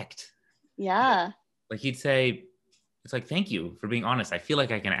 respect. Yeah. Like he'd say, it's like, thank you for being honest. I feel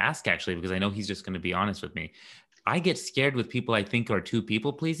like I can ask actually, because I know he's just going to be honest with me. I get scared with people I think are too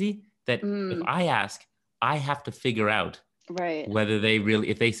people pleasy that if I ask, I have to figure out whether they really,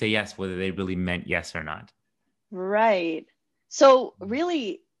 if they say yes, whether they really meant yes or not. Right. So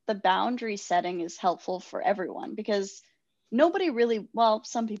really the boundary setting is helpful for everyone because nobody really, well,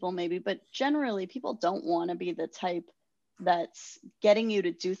 some people maybe, but generally people don't want to be the type that's getting you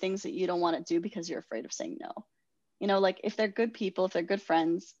to do things that you don't want to do because you're afraid of saying no. You know, like if they're good people, if they're good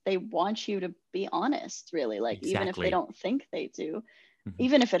friends, they want you to be honest, really. Like even if they don't think they do,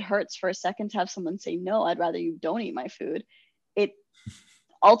 even if it hurts for a second to have someone say, no, I'd rather you don't eat my food. It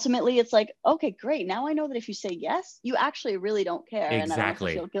ultimately, it's like, okay, great. Now I know that if you say yes, you actually really don't care. And I don't have to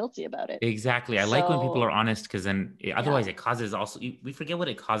feel guilty about it. Exactly. I like when people are honest because then otherwise it causes also, we forget what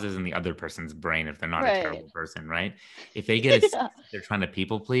it causes in the other person's brain if they're not a terrible person, right? If they get they're trying to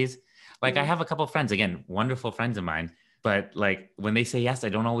people please. Like I have a couple of friends, again, wonderful friends of mine, but like when they say yes, I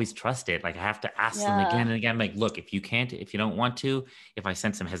don't always trust it. Like I have to ask them again and again. Like, look, if you can't, if you don't want to, if I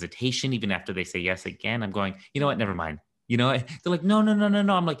sense some hesitation, even after they say yes again, I'm going, you know what, never mind. You know, they're like, no.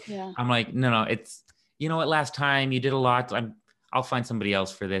 I'm like, no, it's, you know what, last time you did a lot. I'll find somebody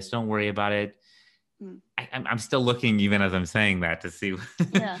else for this. Don't worry about it. I'm still looking even as I'm saying that to see.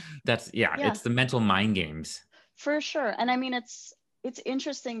 It's the mental mind games. For sure. And I mean, it's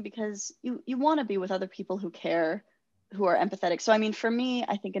interesting because you want to be with other people who care, who are empathetic. So, I mean, for me,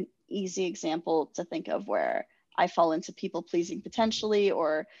 I think an easy example to think of where I fall into people pleasing potentially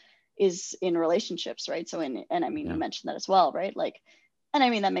or is in relationships, right? So you mentioned that as well, right? Like, and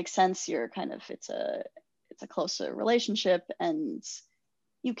I mean, that makes sense. You're kind of, it's a closer relationship and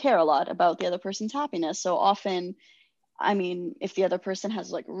you care a lot about the other person's happiness. So often, I mean, if the other person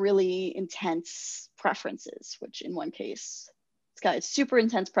has like really intense preferences, which in one case, this guy has super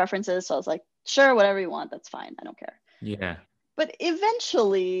intense preferences. So I was like, sure, whatever you want, that's fine. I don't care. Yeah. But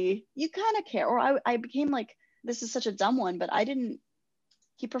eventually you kind of care. Or I became like, this is such a dumb one, but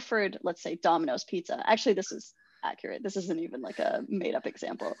he preferred, let's say, Domino's pizza. Actually, this is accurate. This isn't even like a made up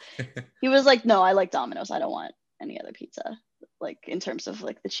example. He was like, no, I like Domino's. I don't want any other pizza, like in terms of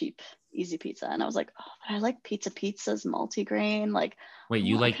like the cheap, easy pizza. And I was like, oh, but I like Pizza's multigrain. Like, wait,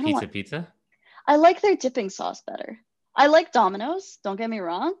 you like pizza? I like their dipping sauce better. I like Domino's, don't get me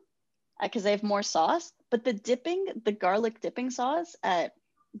wrong, because they have more sauce, but the garlic dipping sauce at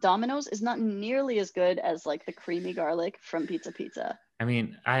Domino's is not nearly as good as like the creamy garlic from Pizza. I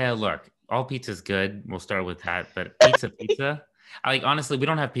mean, look, all pizza's good. We'll start with that, but pizza. I like, honestly, we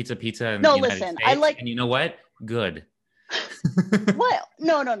don't have pizza in the United States. I like, and you know what? Good. What?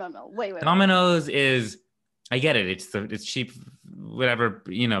 No. Wait. Domino's is, I get it. It's cheap, whatever,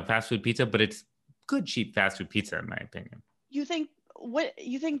 you know, fast food pizza, but it's good cheap fast food pizza, in my opinion. You think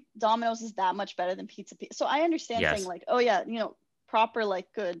Domino's is that much better than pizza? So I understand saying Yes. like, oh yeah, proper like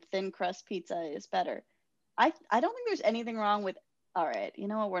good thin crust pizza is better. I don't think there's anything wrong with. All right, you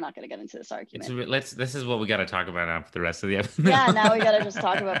know what? We're not going to get into this argument. This is what we got to talk about now for the rest of the episode. Yeah, now we got to just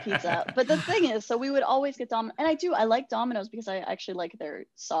talk about pizza. But the thing is, so we would always get Domino's, and I like Domino's because I actually like their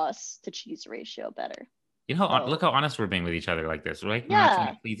sauce to cheese ratio better. Look how honest we're being with each other like this, right? We're Yeah. not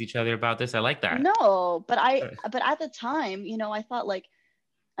trying to please each other about this. I like that. No, but at the time, I thought like,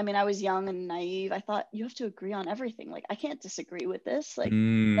 I mean, I was young and naive. I thought you have to agree on everything. Like, I can't disagree with this. Like,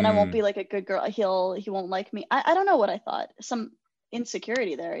 then I won't be like a good girl. He won't like me. I don't know what I thought. Some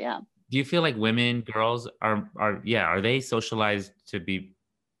insecurity there. Yeah. Do you feel like girls are they socialized to be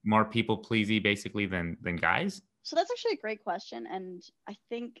more people pleasy basically than guys? So that's actually a great question. And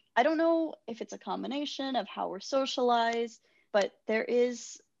I don't know if it's a combination of how we're socialized, but there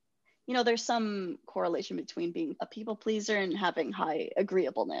is, there's some correlation between being a people pleaser and having high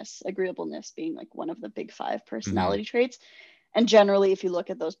agreeableness being like one of the big 5 personality traits. And generally, if you look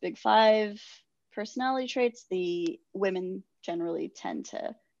at those big 5 personality traits, the women generally tend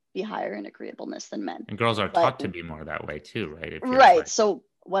to be higher in agreeableness than men. And girls are taught to be more that way too, right? Right. So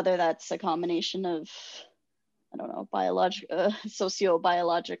whether that's a combination of, I don't know,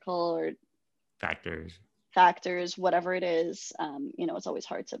 socio-biological or factors, whatever it is, it's always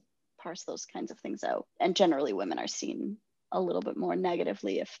hard to parse those kinds of things out. And generally women are seen a little bit more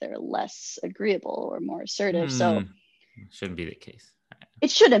negatively if they're less agreeable or more assertive. So shouldn't be the case.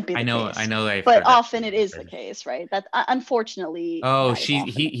 It shouldn't be the case. I know but often it is the case, right? That unfortunately. Oh,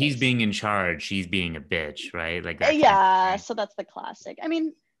 he's being in charge. She's being a bitch, right? Like that. Yeah, so that's the classic. I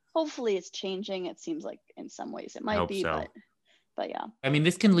mean, hopefully it's changing. It seems like in some ways it might be, so. but yeah. I mean,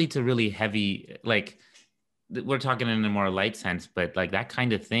 this can lead to really heavy, like we're talking in a more light sense, but like that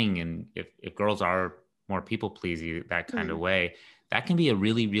kind of thing. And if girls are more people pleasing that kind of way, that can be a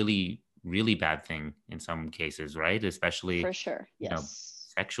really, really, really bad thing in some cases, right? Especially for sure, yes,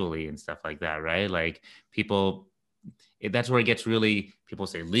 sexually and stuff like that, right? Like that's where it gets really, people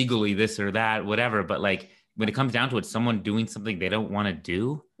say legally this or that, whatever. But like when it comes down to it, someone doing something they don't want to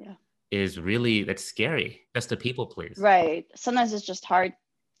do that's scary, just a people please. Right. Sometimes it's just hard.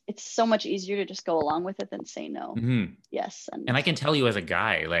 It's so much easier to just go along with it than say no. Mm-hmm. Yes. And I can tell you as a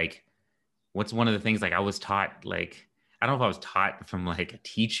guy, like what's one of the things, like I was taught, like, I don't know if I was taught from like a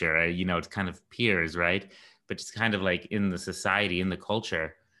teacher, it's kind of peers, right? But just kind of like in the society, in the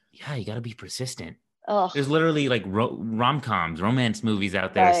culture, you got to be persistent. Ugh. There's literally like rom-coms, romance movies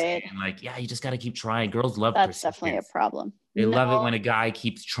out there saying like, you just got to keep trying. Girls love persistence. That's definitely a problem. They love it when a guy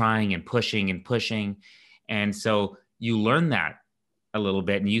keeps trying and pushing and pushing. And so you learn that a little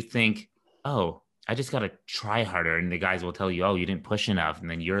bit and you think, oh, I just got to try harder. And the guys will tell you, oh, you didn't push enough. And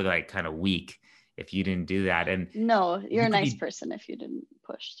then you're like kind of weak if you didn't do that. And no, you're a nice person if you didn't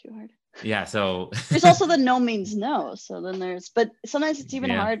push too hard. Yeah. So there's also the no means no. So then but sometimes it's even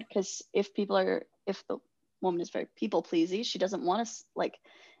hard because if the woman is very people pleasy, she doesn't want to like,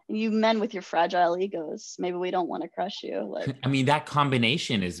 you men with your fragile egos, maybe we don't want to crush you. Like, I mean, that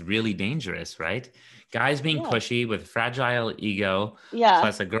combination is really dangerous, right? Guys being pushy with fragile ego,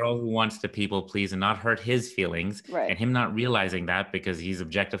 plus a girl who wants to people please and not hurt his feelings, and him not realizing that because he's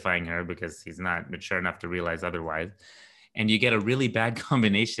objectifying her because he's not mature enough to realize otherwise. And you get a really bad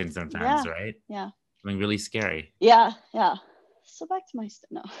combination sometimes, right? Yeah. I mean, really scary. Yeah. So back to my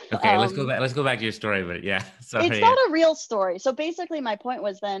no. Okay, let's go back to your story, but sorry. It's not a real story. So basically my point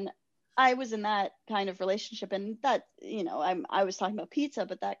was then I was in that kind of relationship and that, I was talking about pizza,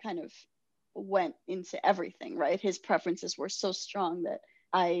 but that kind of went into everything, right? His preferences were so strong that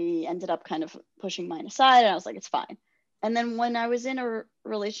I ended up kind of pushing mine aside and I was like, it's fine. And then when I was in a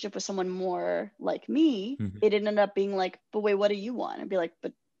relationship with someone more like me, it ended up being like, but wait, what do you want? I'd be like,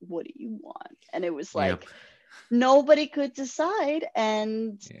 but what do you want? And it was like, nobody could decide.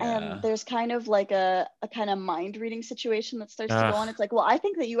 And there's kind of like a kind of mind reading situation that starts to go on. It's like, well, I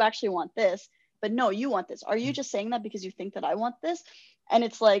think that you actually want this, but no, you want this. Are you just saying that because you think that I want this? And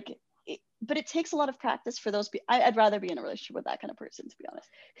it's like, but it takes a lot of practice for those. I'd rather be in a relationship with that kind of person, to be honest,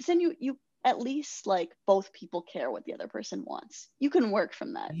 because then you at least like both people care what the other person wants. You can work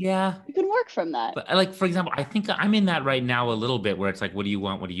from that. Yeah. You can work from that. But like, for example, I think I'm in that right now a little bit where it's like, what do you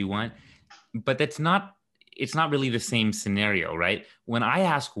want? What do you want? But it's not really the same scenario, right? When I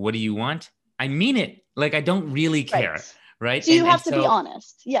ask, what do you want? I mean it. Like, I don't really care. Right. So you have to be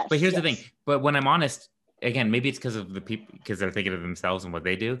honest. Yes. But here's the thing. But when I'm honest, again, maybe it's because of the people, because they're thinking of themselves and what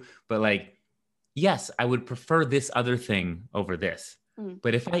they do. But like, yes, I would prefer this other thing over this.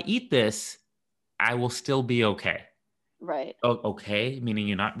 But if I eat this, I will still be okay. Right. Oh, okay. Meaning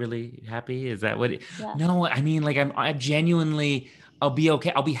you're not really happy? Is that what Yeah. No, I mean, like I genuinely, I'll be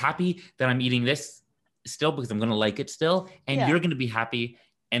okay. I'll be happy that I'm eating this still because I'm going to like it still. And Yeah. you're going to be happy.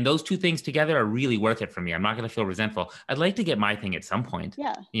 And those two things together are really worth it for me. I'm not going to feel resentful. I'd like to get my thing at some point,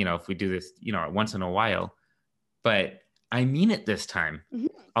 Yeah. if we do this, once in a while, but I mean it this time. Mhm.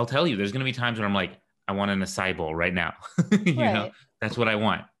 I'll tell you, there's going to be times where I'm like, I want an acai bowl right now. Right. That's what I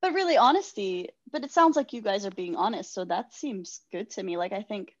want. But really honesty, but it sounds like you guys are being honest, so that seems good to me. Like I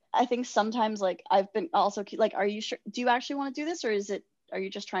think sometimes like I've been also like, are you sure, do you actually want to do this, or are you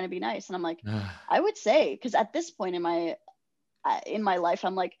just trying to be nice? And I'm like, I would say, because at this point in my life,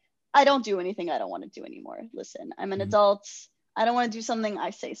 I'm like, I don't do anything I don't want to do anymore. Listen, I'm an adult. I don't want to do something, I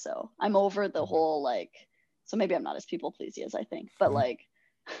say so. I'm over the whole like, so maybe I'm not as people pleasy as I think, but like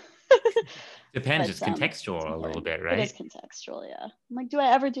Depends. but, It's contextual a little bit, right? It is contextual, yeah. I'm like, do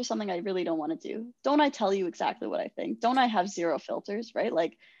I ever do something I really don't want to do? Don't I tell you exactly what I think? Don't I have zero filters, right?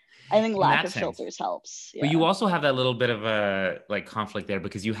 Like, I think In lack that of sense. filters helps. Yeah. But you also have that little bit of a like conflict there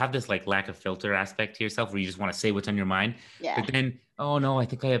because you have this like lack of filter aspect to yourself where you just want to say what's on your mind. Yeah. But then, oh no, I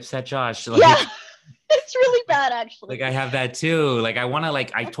think I upset Josh. Like, Yeah. It's really bad, actually. like I have that too. Like I want to,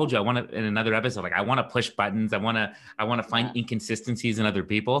 like I told you, I want to in another episode. Like I want to push buttons. I want to find inconsistencies in other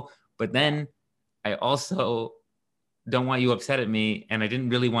people. But then I also don't want you upset at me, and I didn't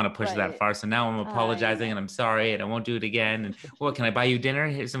really want to push that far. So now I'm apologizing and I'm sorry, and I won't do it again. And well, can I buy you dinner?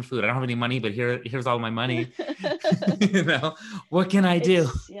 Here's some food. I don't have any money, but here's all my money. What can I do?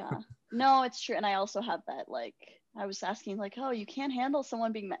 No, it's true. And I also have that, like, I was asking, like, oh, you can't handle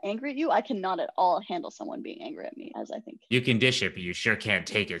someone being angry at you. I cannot at all handle someone being angry at me, as I think. You can dish it, but you sure can't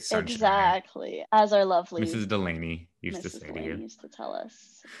take it, sunshine. Exactly. As our lovely Mrs. Delaney used to say Delaney to you. used to tell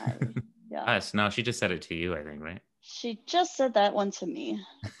us. Yeah. Us. No, she just said it to you, I think, right? She just said that one to me.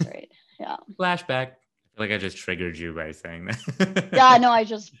 That's right. Yeah. Flashback. I feel like I just triggered you by saying that. Yeah, no, I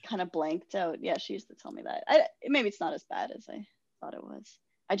just kind of blanked out. Yeah, she used to tell me that. Maybe it's not as bad as I thought it was.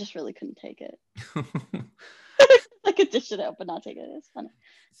 I just really couldn't take it. I could dish it out, but not take it. It's funny.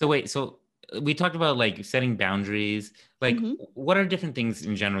 So wait, so we talked about like setting boundaries. Like, what are different things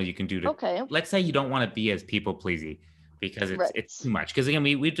in general you can do to? Okay. Let's say you don't want to be as people pleasy because it's too much. Because again,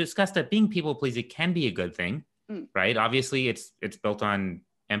 we discussed that being people pleasy can be a good thing, right? Obviously, it's built on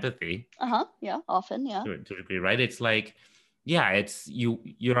empathy. Yeah. Often. Yeah. To a degree, right? It's like, yeah, it's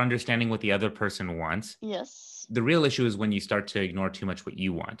you're understanding what the other person wants. Yes. The real issue is when you start to ignore too much what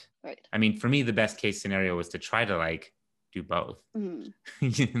you want. Right. I mean, for me, the best case scenario is to try to like do both. Try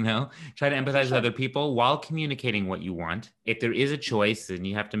to empathize with other people while communicating what you want. If there is a choice, then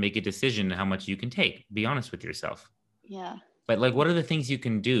you have to make a decision how much you can take. Be honest with yourself. Yeah. But like, what are the things you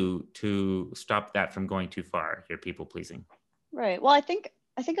can do to stop that from going too far? Your people pleasing. Right. Well, I think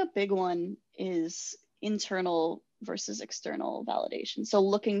a big one is internal versus external validation. So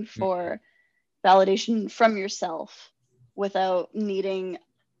looking for validation from yourself without needing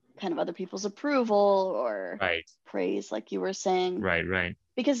kind of other people's approval or praise, like you were saying. Right.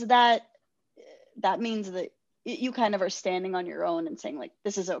 Because that means that you kind of are standing on your own and saying like,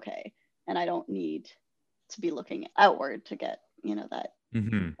 this is okay. And I don't need to be looking outward to get, that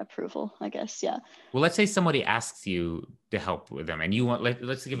approval, I guess. Yeah. Well, let's say somebody asks you to help with them and you want,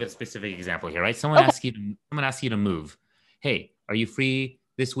 let's give it a specific example here, right? Someone asks you to move. Hey, are you free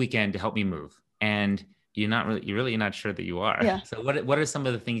this weekend to help me move? And you're really not sure that you are. Yeah. So what are some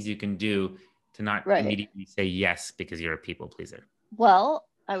of the things you can do to not immediately say yes because you're a people pleaser? Well,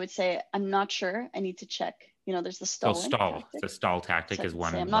 I would say I'm not sure. I need to check. There's the stalling. The stall tactic is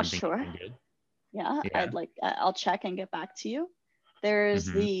one. I'm not sure. Yeah, I'll check and get back to you. There's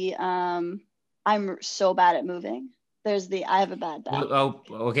the I'm so bad at moving. There's the I have a bad back. Oh,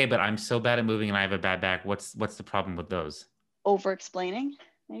 okay, but I'm so bad at moving and I have a bad back. What's the problem with those? Over explaining.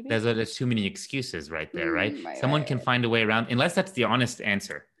 Maybe there's too many excuses right there, right? Someone can find a way around, unless that's the honest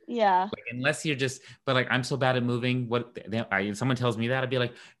answer. Yeah. Like, unless you're just, but like, I'm so bad at moving. Someone tells me that, I'd be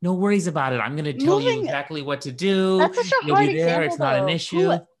like, no worries about it. I'm going to tell you exactly what to do. That's such a hard example. It's not an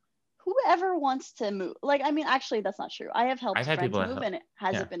issue. Whoever wants to move, like, I mean, actually, that's not true. I've helped friends move, and it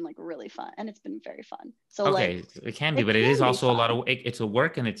has been like really fun, and it's been very fun. So it can be, but it is also a lot of it's a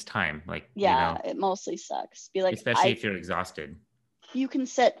work and it's time. Like, it mostly sucks. Be like, especially if you're exhausted. You can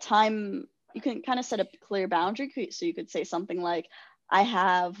set time. You can kind of set a clear boundary. So you could say something like, I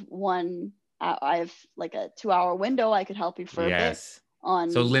have like a 2-hour window. I could help you for a bit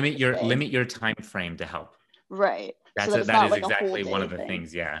on. So limit your time frame to help. Right. That is exactly one of the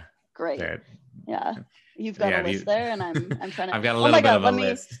things. Yeah. Great. Yeah. you've got a list there, and I'm trying to. I've got a Oh little my bit God, of a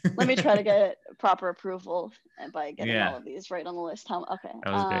list. let me try to get proper approval by getting Yeah. all of these right on the list. Okay.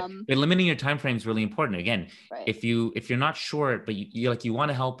 That was great. But limiting your time frame is really important. Again, Right. if you're not sure, but you want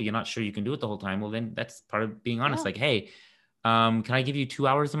to help, but you're not sure you can do it the whole time, well, then that's part of being honest. Yeah. Like, hey, can I give you 2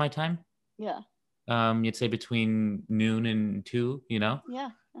 hours of my time? Yeah. You'd say between noon and 2, Yeah.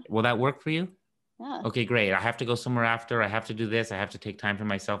 Will that work for you? Yeah. Okay, great. I have to go somewhere after. I have to do this. I have to take time for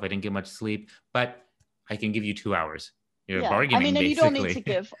myself. I didn't get much sleep, but I can give you 2 hours. You're bargaining, I mean, and basically. you don't need to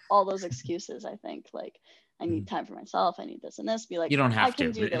give all those excuses. I think, like, I need time for myself. I need this and this. Be like, you don't have I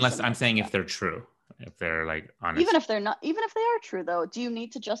can to, do unless this I'm saying if they're true, if they're like honest. Even if they're not, even if they are true, though, do you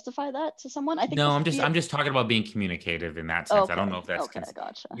need to justify that to someone? I think. No, I'm just talking about being communicative in that sense. Okay. I don't know if that's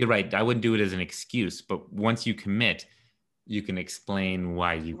Gotcha. You're right. I wouldn't do it as an excuse, but once you commit, you can explain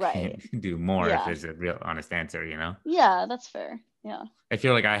why you can't do more if there's a real honest answer, Yeah, that's fair. Yeah. I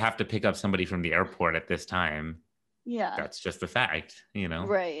feel like I have to pick up somebody from the airport at this time. Yeah. That's just the fact,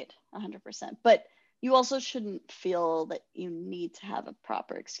 Right. 100%. But you also shouldn't feel that you need to have a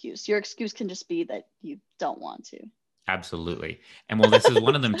proper excuse. Your excuse can just be that you don't want to. Absolutely. And well, this is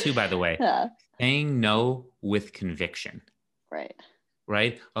one of them too, by the way. Yeah. Saying no with conviction.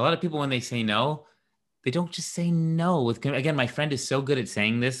 Right. A lot of people, when they say no, they don't just say no again, my friend is so good at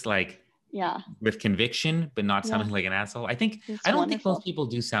saying this, like, with conviction, but not sounding like an asshole. I don't think most people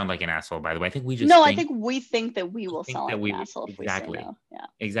do sound like an asshole, by the way. I think we just I think we think that we will sound like an asshole if we say no. Yeah.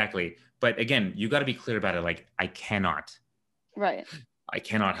 Exactly. But again, you got to be clear about it. Like, I cannot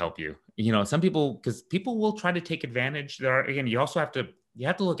help you. Some people, because people will try to take advantage. You also have to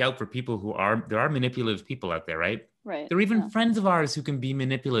look out for people there are manipulative people out there, right? Right. There are even friends of ours who can be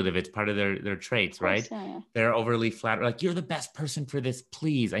manipulative. It's part of their traits, of course, right? Yeah. They're overly flattered. Like, you're the best person for this.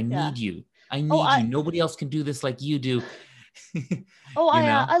 Please, I need you. I need you. Nobody else can do this like you do.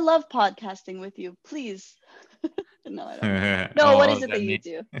 I love podcasting with you. Please. No, I don't. No, what is it that you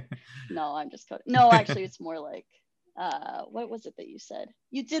do? No, I'm just kidding. No, actually, it's more like, what was it that you said?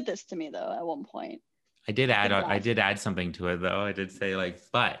 You did this to me though at one point. I did add something to it though. I did say, like,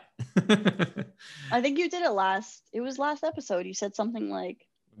 but. I think you did it it was last episode. You said something like.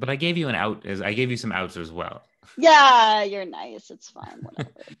 But I gave you I gave you some outs as well. Yeah, you're nice. It's fine,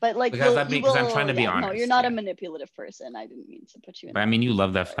 whatever. But like, because I'm trying to be honest. No, you're not a manipulative person. I didn't mean to put you in. But I mean, you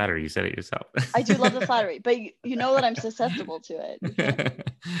love that flattery. You said it yourself. I do love the flattery, but you know that I'm susceptible to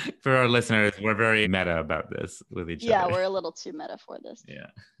it. For our listeners, we're very meta about this with each other. Yeah, we're a little too meta for this.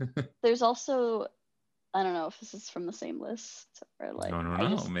 Yeah. There's also, I don't know if this is from the same list or like. No,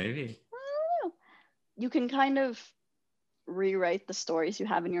 maybe. I don't know. You can kind of rewrite the stories you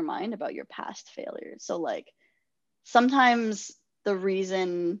have in your mind about your past failures. So like, sometimes the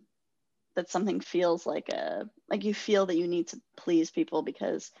reason that something feels like you feel that you need to please people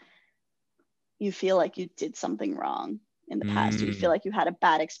because you feel like you did something wrong in the past, or you feel like you had a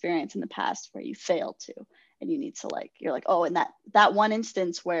bad experience in the past where you failed to, and you need to you're like, oh, in that one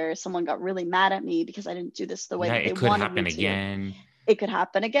instance where someone got really mad at me because I didn't do this the way that they wanted me to. It could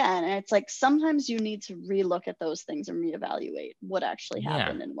happen again. And it's like, sometimes you need to relook at those things and reevaluate what actually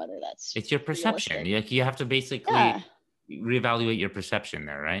happened and whether it's your perception. You have to basically reevaluate your perception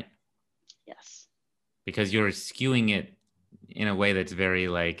there, right? Yes. Because you're skewing it in a way that's very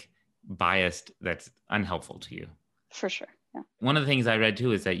like biased, that's unhelpful to you. For sure. Yeah. One of the things I read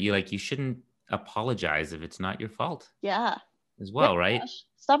too is that you shouldn't apologize if it's not your fault. Yeah. As well, right? Gosh.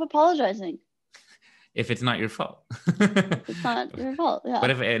 Stop apologizing. If it's not your fault. It's not your fault. Yeah.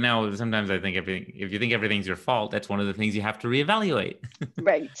 But sometimes I think if you think everything's your fault, that's one of the things you have to reevaluate.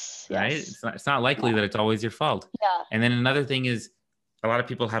 Right. Yes. Right. It's not likely that it's always your fault. Yeah. And then another thing is, a lot of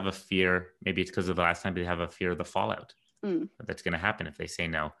people have a fear. Maybe it's because of the last time, they have a fear of the fallout that's going to happen if they say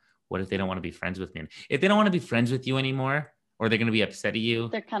no. What if they don't want to be friends with me? If they don't want to be friends with you anymore, or they're going to be upset at you,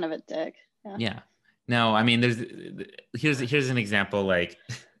 they're kind of a dick. Yeah. No, I mean, here's an example. Like,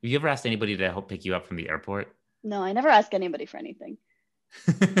 have you ever asked anybody to help pick you up from the airport? No, I never ask anybody for anything.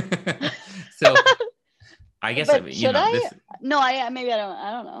 So I guess, should I? No, maybe I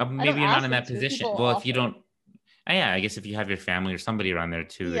don't know. Maybe you're not in that position. Well, if you don't, I guess if you have your family or somebody around there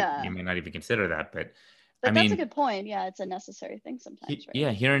too, you may not even consider that. But I mean, that's a good point. Yeah, it's a necessary thing sometimes. Right?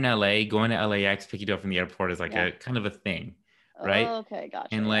 Yeah, here in LA, going to LAX, pick you up from the airport is like a kind of a thing, right? Oh, okay, gotcha.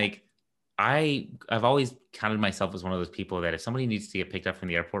 And like, I've always counted myself as one of those people that if somebody needs to get picked up from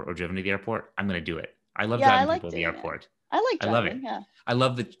the airport or driven to the airport, I'm going to do it. I love driving people to the airport. I like driving. I love it. Yeah. I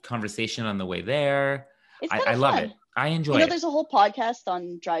love the conversation on the way there. It's kind of I love it. I enjoy it. There's a whole podcast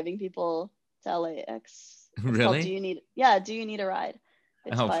on driving people to LAX. Really? Do you need a ride?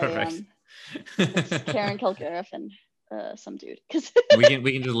 It's perfect. It's Karen Kilgariff and some dude. Because we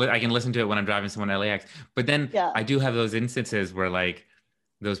can just I can listen to it when I'm driving someone to LAX. But then yeah, I do have those instances where like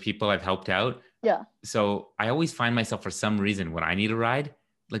those people I've helped out. yeah. So I always find myself for some reason when I need a ride,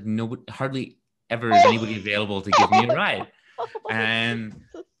 like nobody hardly ever is Oh, anybody available to give me a ride. that's And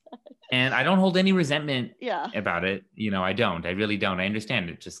so- and I don't hold any resentment yeah. about it. You know, I don't. I really don't. I understand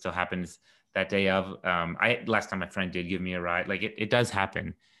it just still happens that day of. I last time my friend did give me a ride. Like it does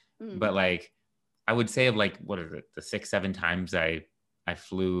happen, Mm, but like I would say of like what is it, the 6-7 times I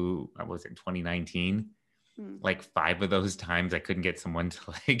flew, what was it, 2019? mm. Like 5 of those times I couldn't get someone to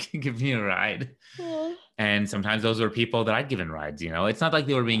like give me a ride. Oh, And sometimes those were people that I'd given rides, you know. It's not like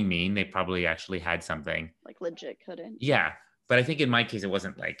they were yeah. being mean. They probably actually had something. Like legit couldn't. Yeah. But I think in my case it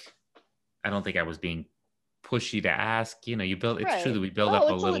wasn't like I don't think I was being pushy to ask. You know, it's true Right. that we build No, up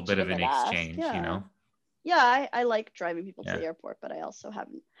a it's a little bit of an legitimate ask. exchange, you Yeah. know? Yeah, I like driving people to Yeah. the airport, but I also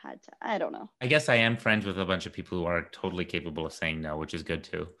haven't had to. I don't know. I guess I am friends with a bunch of people who are totally capable of saying no, which is good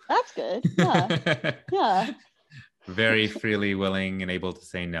too. That's good. Yeah. Yeah. Very freely willing and able to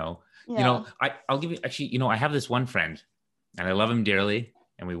say no. You Yeah. know, I'll give you actually, you know, I have this one friend and I love him dearly.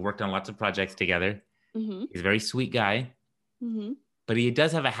 And we worked on lots of projects together. Mm-hmm. He's a very sweet guy, Mm-hmm. but he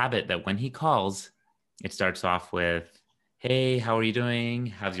does have a habit that when he calls, it starts off with, "Hey, how are you doing?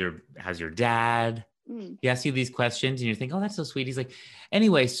 How's your dad?" Mm. He asks you these questions and you think, "Oh, that's so sweet." He's like,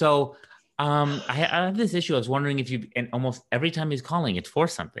 "Anyway, so I have this issue. I was wondering if you," and almost every time he's calling, it's for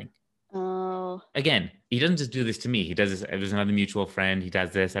something. Oh. Again, he doesn't just do this to me. He does this. There's another mutual friend. He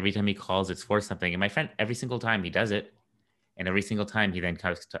does this every time he calls. It's for something. And my friend, every single time he does it, and every single time he then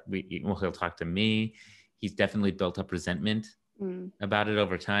comes, he'll talk to me. He's definitely built up resentment Mm. about it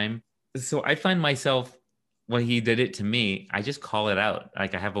over time. So I find myself when he did it to me, I just call it out.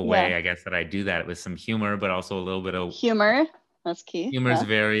 Like I have a Yeah. way, I guess, that I do that with some humor, but also a little bit of Humor. That's key. humor is Yeah. a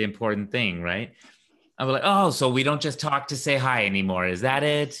very important thing, right? I'll be like, "Oh, so we don't just talk to say hi anymore. Is that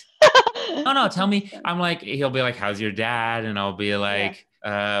it?" "Oh no, tell me." I'm like, he'll be like, "How's your dad?" And I'll be like,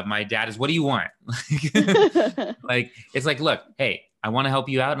 my dad is, "What do you want?" Like, it's like, look, hey, I want to help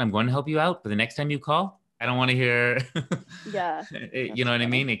you out and I'm going to help you out. But the next time you call, I don't want to hear, Yeah. you know what I funny.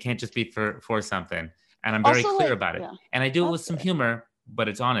 mean? It can't just be for something. And I'm very Also, clear like, about it. yeah. And I do it with That's some good. humor, but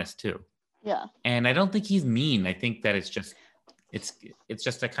it's honest too. Yeah. And I don't think he's mean. I think that it's just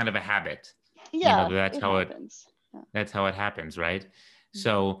a kind of a habit. You know, Yeah. It happens. Yeah. that's how it happens, right? Mm.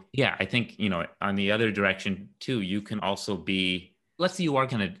 So yeah, I think, you know, on the other direction too, you can also be, let's say you are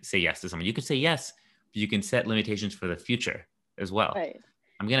going to say yes to someone. You can say yes, but you can set limitations for the future as well. Right.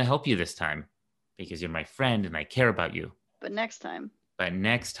 I'm going to help you this time because you're my friend and I care about you. But next time. But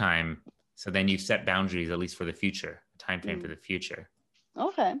next time, so then you set boundaries, at least for the future, a time frame for the future.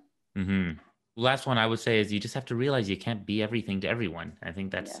 Okay. Mm-hmm. Last one I would say is you just have to realize you can't be everything to everyone. I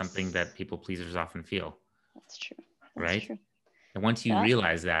think that's something that people pleasers often feel. That's true. Right? True. And once you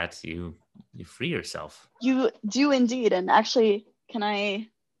realize that, you free yourself. You do indeed. And actually, can I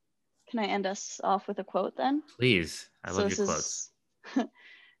end us off with a quote then? Please. I love your quotes.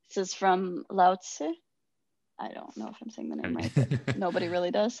 This is from Lao Tzu. I don't know if I'm saying the name right, but nobody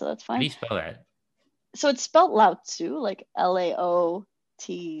really does, so that's fine. How do you spell that? So it's spelled Lao Tzu, like Laotzu,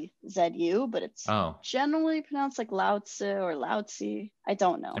 but it's generally pronounced like Lao Tzu or Lao Tzu. I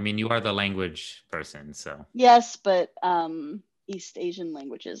don't know. I mean, you are the language person, so. Yes, but East Asian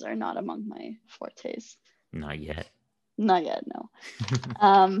languages are not among my fortes. Not yet. Not yet, no.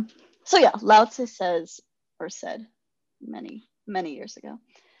 So yeah, Lao Tzu said many, many years ago,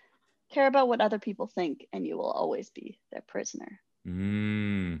 care about what other people think and you will always be their prisoner.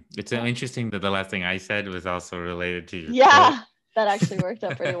 It's interesting that the last thing I said was also related to your quote. That actually worked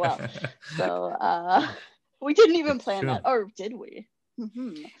out pretty well. So we didn't even plan that, or did we?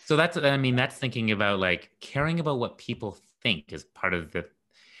 Mm-hmm. So that's thinking about like caring about what people think is part of the.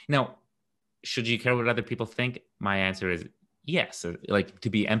 Now, should you care what other people think? My answer is yes. Like to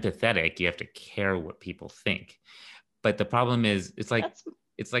be empathetic, you have to care what people think. But the problem is, it's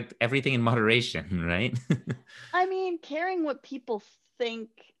like everything in moderation, right? I mean, caring what people think,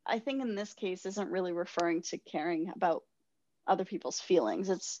 I think in this case isn't really referring to caring about other people's feelings.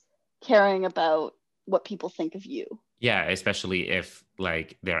 It's caring about what people think of you. Yeah, especially if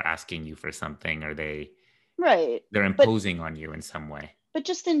like they're asking you for something or they're imposing on you in some way. But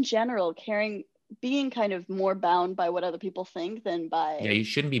just in general, being kind of more bound by what other people think than by you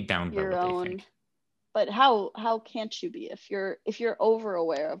shouldn't be bound by what they think. But how can't you be? If you're over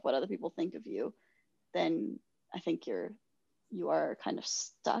aware of what other people think of you, then I think you are kind of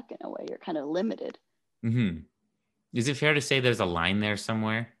stuck in a way. You're kind of limited. Mm-hmm. Is it fair to say there's a line there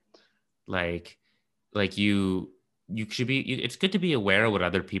somewhere? Like you you should be, it's good to be aware of what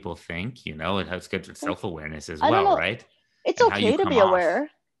other people think, you know, it has good Like, self-awareness as I don't well, know. right? It's And how you okay to come be off.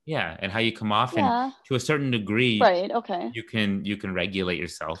 aware. Yeah. And how you come off. And Yeah. to a certain degree, Right. Okay. you can regulate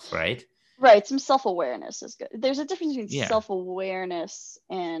yourself, right? Right. Some self-awareness is good. There's a difference between Yeah. self-awareness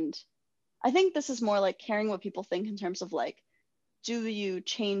and I think this is more like caring what people think in terms of like, do you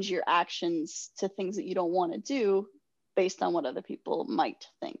change your actions to things that you don't want to do based on what other people might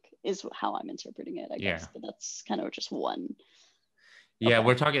think is how I'm interpreting it, I Yeah. guess. But that's kind of just one. Yeah. Okay.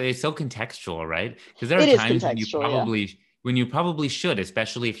 We're talking, it's so contextual, right? Because there are It is times contextual, yeah. when you probably should,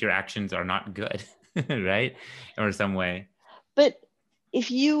 especially if your actions are not good, right? Or some way. But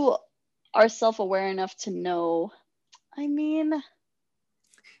if you are self-aware enough to know, I mean,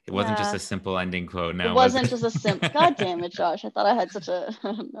 It wasn't just yeah, a simple ending quote it now, was wasn't just a simple, God it? damn it, Josh. I thought I had such a,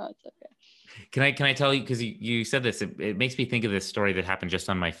 no, it's okay. Can I tell you, because you said this, it makes me think of this story that happened just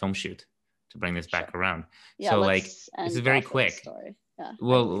on my film shoot, to bring this Sure. back around. Yeah, So like, let's this is end very off with a quick. story. Yeah, I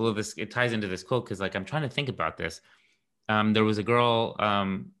Well, believe. this, it ties into this quote, because like I'm trying to think about this. There was a girl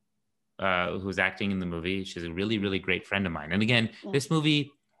who was acting in the movie. She's a really, really great friend of mine. And again, Yeah. this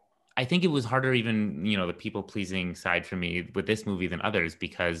movie, I think it was harder, even, you know, the people pleasing side for me with this movie than others,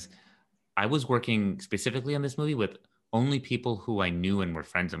 because I was working specifically on this movie with only people who I knew and were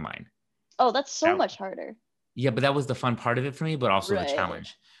friends of mine. Oh, that's so That, much harder. yeah, but that was the fun part of it for me, but also the Right.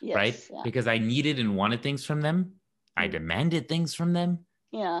 challenge, right? Yes. Yeah. Because I needed and wanted things from them. I Mm. demanded things from them,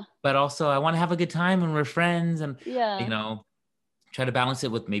 Yeah. but also I want to have a good time and we're friends and, you Yeah. know, try to balance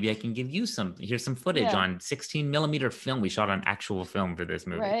it with maybe I can give you here's some footage Yeah. on 16 millimeter film. We shot on actual film for this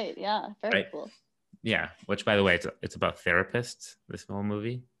movie, Right. Yeah. Very right? cool. Yeah, which by the way, it's about therapists, this whole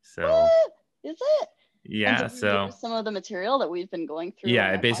movie. So What is it? And yeah, did you so use some of the material that we've been going through on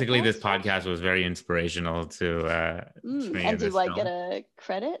yeah, our basically this podcast, Josh? podcast was very inspirational to me And in do this I get film. a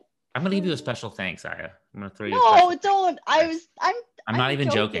credit? I'm gonna give you a special thanks, Aya. I'm gonna throw you a No, special don't. thanks. I'm not I'm even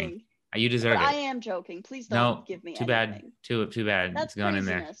joking. joking. You But deserve I it. am joking. Please don't No, give me too bad. anything. Too bad. That's It's going in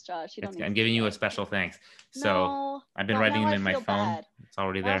there. craziness, Josh. You don't need I'm to do giving you a that. special thanks. So No. I've been Now, writing now them I in my feel phone. bad. It's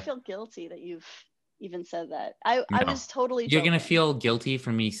already Now I there. feel guilty that you've even said that. I No, was totally you're gonna joking. feel guilty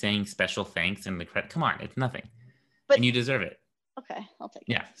for me saying special thanks and the credit. Come on, it's nothing, But and you deserve it. okay, I'll take it.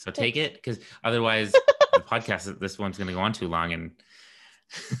 Yeah, so take Thanks. it, because otherwise the podcast, this one's gonna go on too long, and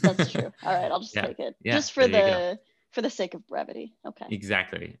That's true. All right, I'll just yeah, take it. yeah, Just there you go. for the sake of brevity. Okay.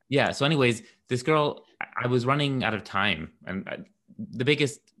 Exactly. Yeah. So, anyways, this girl, I was running out of time, and the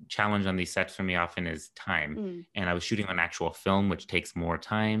biggest challenge on these sets for me often is time. Mm, And I was shooting on actual film, which takes more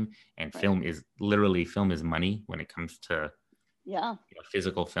time, and right. film is money when it comes to, Yeah. you know,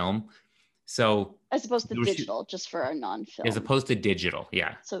 physical film. So As opposed to we were digital, just for our non-film. as opposed to digital.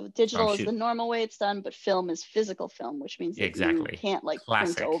 Yeah. So So digital is the normal way it's done, but film is physical film, which means that exactly. you can't like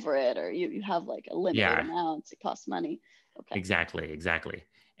Classic. print over it, or you have like a limited Yeah. amount. It costs money. Okay. Exactly.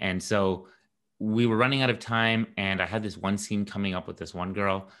 And so we were running out of time, and I had this one scene coming up with this one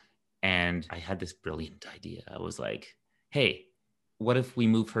girl, and I had this brilliant idea. I was like, hey, what if we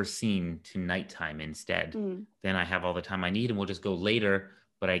move her scene to nighttime instead? Mm, Then I have all the time I need, and we'll just go later,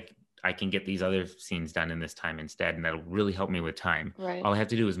 but I can get these other scenes done in this time instead, and that'll really help me with time. right. All I have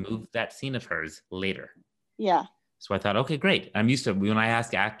to do is move that scene of hers later. Yeah. So I thought, okay, great. I'm used to, when I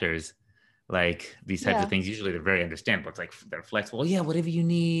ask actors like these types Yeah. of things, usually they're very understandable. It's like they're flexible. Yeah, whatever you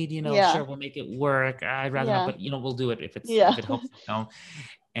need, you know, Yeah. sure, we'll make it work. I'd rather Yeah. not, but you know, we'll do it if Yeah. it helps the film.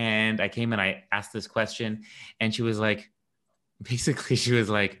 And I came and I asked this question, and she was like, basically, she was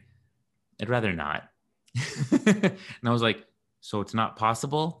like, I'd rather not. And I was like, so it's not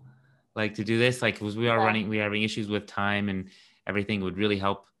possible, like, to do this? Like, because we are having issues with time and everything would really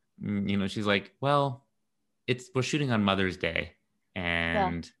help. You know, she's like, well, we're shooting on Mother's Day,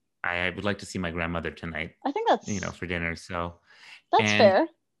 and I would like to see my grandmother tonight, I think that's, you know, for dinner. So that's fair.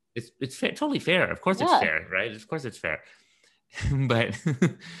 It's fair, totally fair. Of course it's Yeah. fair, right? Of course it's fair. But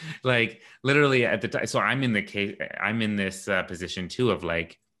like literally at the time, so I'm in this position too of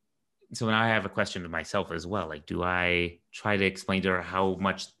like, so now I have a question to myself as well. Like, do I try to explain to her how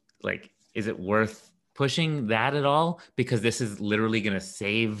much, like, is it worth pushing that at all? Because this is literally going to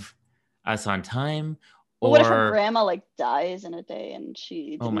save us on time. But what if her Or, grandma like dies in a day and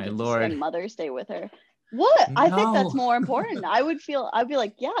she oh didn't my get to Lord, spend Mother's Day with her? What? I think that's no. more important. I'd be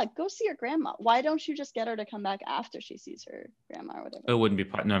like, yeah, go see your grandma. Why don't you just get her to come back after she sees her grandma or whatever? It wouldn't be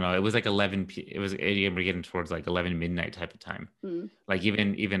no. It was like 11 it was we're getting towards like 11 midnight type of time. Mm. Like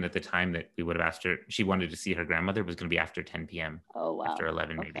even at the time that we would have asked her, she wanted to see her grandmother, it was going to be after 10 p.m. Oh wow. After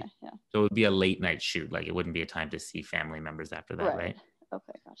 11 maybe. Okay, yeah. So it would be a late night shoot. Like it wouldn't be a time to see family members after that, right?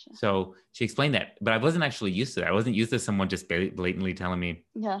 Okay, gotcha. Gotcha. So she explained that, but I wasn't actually used to that. I wasn't used to someone just blatantly telling me,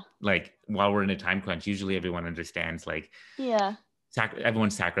 Yeah. like, while we're in a time crunch, usually everyone understands, like, Yeah.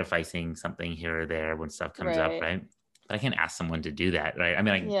 everyone's sacrificing something here or there when stuff comes up, Right. right? But I can't ask someone to do that, right? I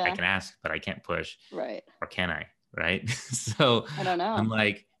mean, I Yeah. can ask, but I can't push, Right. or can I? Right? So I don't I'm know.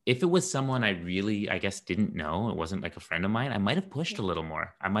 like, if it was someone I really, I guess, didn't know, it wasn't like a friend of mine, I might have pushed a little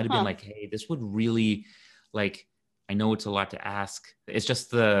more. I might have been Huh. like, hey, this would really, like, I know it's a lot to ask. It's just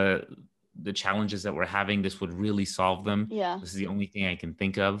the challenges that we're having. This would really solve them. Yeah. This is the only thing I can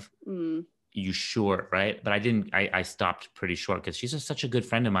think of. Mm. You sure? Right? But I didn't. I stopped pretty short because she's just such a good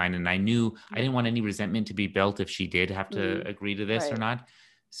friend of mine, and I knew I didn't want any resentment to be built if she did have to agree to this or Right. not.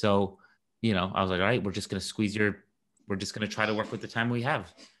 So, I was like, all right, we're just gonna we're just gonna try to work with the time we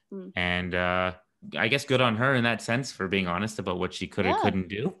have. Mm. And I guess good on her in that sense for being honest about what she could or couldn't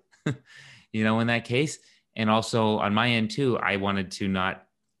do, in that case. And also on my end too, I wanted to not,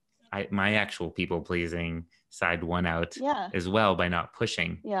 my actual people pleasing side won out as well by not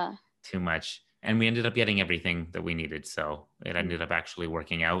pushing too much. And we ended up getting everything that we needed. So it ended up actually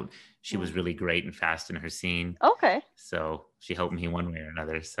working out. She was really great and fast in her scene. Okay. So she helped me one way or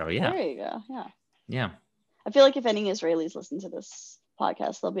another. So yeah. There you go. Yeah. Yeah. I feel like if any Israelis listen to this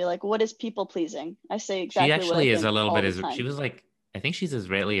podcast, they'll be like, what is people pleasing? I say exactly she actually what I is think a little all bit the time. she was like, I think she's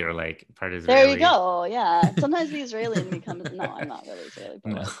Israeli or like part Israeli. There you go. Yeah. Sometimes the Israeli in me comes. No, I'm not really Israeli,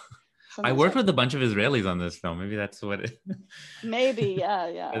 but no. Like, I worked with a bunch of Israelis on this film. Maybe that's what it. Maybe,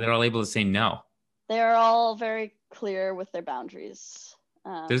 yeah. They're all able to say no. They're all very clear with their boundaries.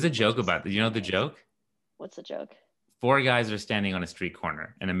 There's a joke about it. You know the joke? What's the joke? 4 guys are standing on a street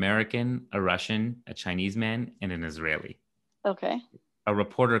corner: an American, a Russian, a Chinese man, and an Israeli. Okay. A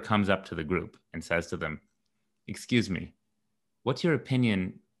reporter comes up to the group and says to them, "Excuse me, what's your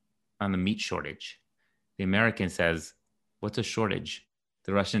opinion on the meat shortage?" The American says, "What's a shortage?"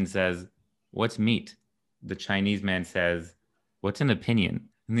 The Russian says, "What's meat?" The Chinese man says, "What's an opinion?"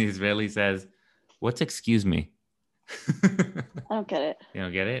 And the Israeli says, "What's excuse me?" I don't get it. You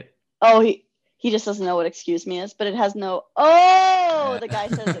don't get it? Oh, he just doesn't know what excuse me is, but it has no. Oh, the guy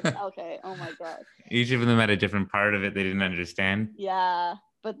says it. Okay. Oh my God. Each of them had a different part of it they didn't understand. Yeah,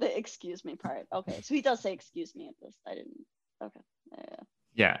 but the excuse me part. Okay, so he does say excuse me at this. I didn't. Okay.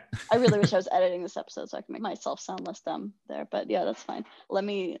 Yeah. I really wish I was editing this episode so I can make myself sound less dumb there. But yeah, that's fine. Let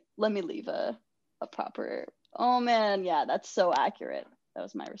me leave a proper. Oh man, yeah, that's so accurate. That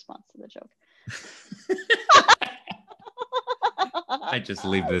was my response to the joke. I just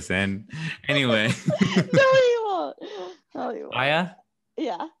leave this in. Anyway. No, you won't. Aya?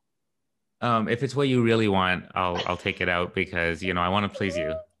 Yeah. If it's what you really want, I'll take it out because I want to please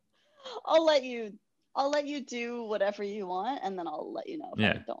you. I'll let you do whatever you want, and then I'll let you know if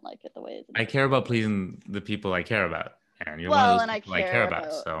I don't like it the way it is. I care about pleasing the people I care about, and you're one of those people I care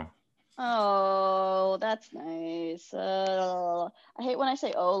about. So. Oh, that's nice. I hate when I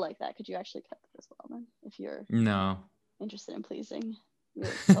say "oh" like that. Could you actually cut this well then, if you're interested in pleasing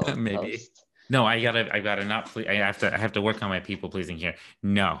your maybe. Host? No, I gotta not please. I have to work on my people pleasing here.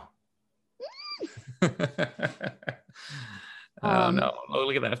 No. Oh no! Oh,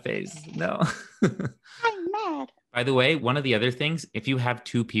 look at that face. No. I'm mad. By the way, one of the other things, if you have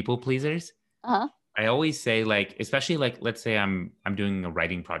 2 people pleasers, I always say, like, especially like, let's say I'm doing a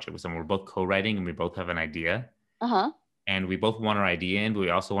writing project with someone. We're both co-writing and we both have an idea. And we both want our idea in, but we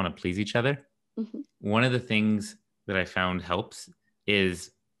also want to please each other. Mm-hmm. One of the things that I found helps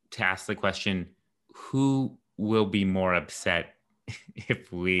is to ask the question, who will be more upset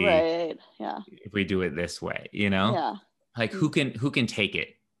if we do it this way, like who can take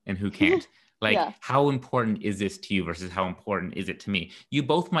it and who can't. Like how important is this to you versus how important is it to me? You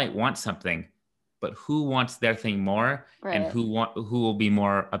both might want something, but who wants their thing more, and who will be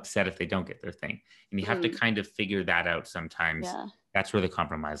more upset if they don't get their thing? And you have to kind of figure that out sometimes. That's where the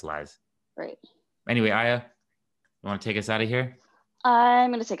compromise lies. Right. Anyway, Aya, you want to take us out of here?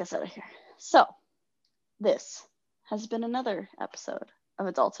 I'm going to take us out of here. So this has been another episode of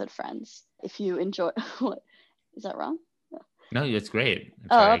Adulthood Friends. If you enjoy, what is that wrong? No, it's great.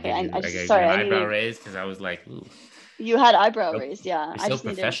 Okay. I gave you an eyebrow raise because I was like, ooh. You had eyebrow raised, yeah. You're so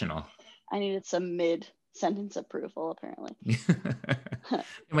professional. I needed some mid-sentence approval, apparently.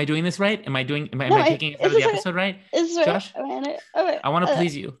 Am I doing this right? Am I taking it out of the episode right? Josh? I want to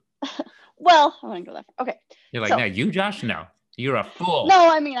please you. Well, I want to go that far. Okay. You're like, no, you, Josh? No. You're a fool. No,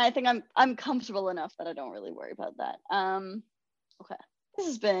 I mean, I think I'm comfortable enough that I don't really worry about that. Okay. This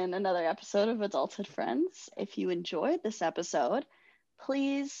has been another episode of Adulthood Friends. If you enjoyed this episode,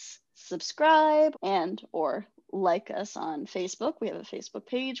 please subscribe and or like us on Facebook. We have a Facebook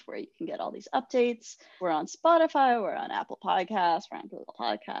page where you can get all these updates. We're on Spotify, we're on Apple Podcasts, we're on Google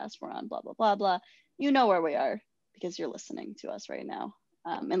Podcasts, we're on blah, blah, blah, blah. You know where we are because you're listening to us right now.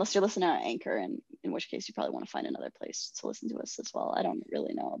 Unless you're listening on Anchor, and in which case you probably want to find another place to listen to us as well. I don't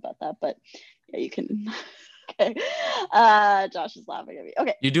really know about that, but yeah, you can. Okay. Josh is laughing at me.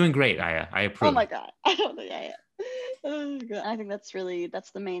 Okay. You're doing great, Aya. I approve. Oh my God. I don't think I am. Oh God. I think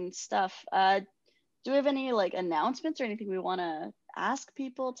that's the main stuff. Do we have any like announcements or anything we want to ask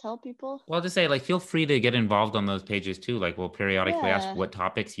people, tell people? Well, I'll just say, like, feel free to get involved on those pages too. Like, we'll periodically Yeah. ask what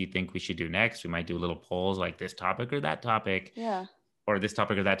topics you think we should do next. We might do little polls like this topic or that topic. Yeah. Or this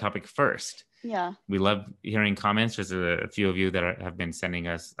topic or that topic first. Yeah. We love hearing comments. There's a few of you that have been sending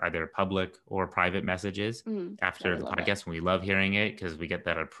us either public or private messages after the podcast. And we love hearing it because we get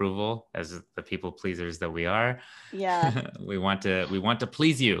that approval as the people pleasers that we are. Yeah. we want to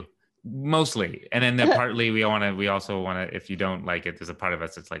please you mostly. And then partly we also want to, if you don't like it, there's a part of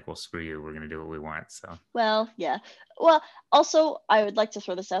us that's like, well, screw you. We're going to do what we want. So, well, yeah. Well, also, I would like to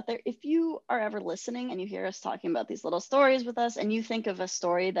throw this out there. If you are ever listening and you hear us talking about these little stories with us and you think of a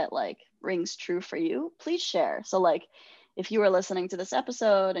story that like rings true for you, please share. So like, if you were listening to this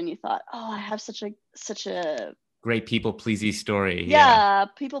episode and you thought, oh, I have such a great people pleasing story. Yeah.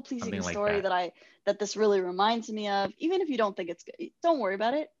 People pleasing Something story like that this really reminds me of, even if you don't think it's good, don't worry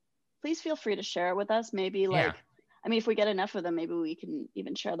about it. Please feel free to share it with us. Maybe like, I mean, if we get enough of them, maybe we can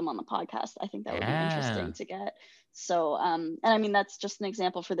even share them on the podcast. I think that would be interesting to get. So, and I mean, that's just an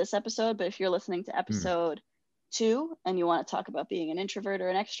example for this episode, but if you're listening to episode 2 and you want to talk about being an introvert or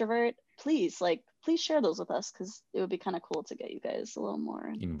an extrovert, please share those with us because it would be kind of cool to get you guys a little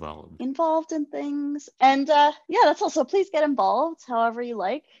more involved in things. And that's also, please get involved however you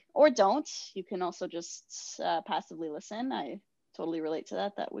like or don't. You can also just passively listen. I totally relate to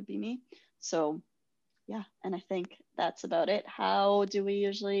that. That would be me. So yeah, and I think that's about it. How do we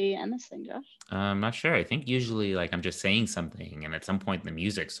usually end this thing, Josh? I'm not sure. I think usually like I'm just saying something and at some point the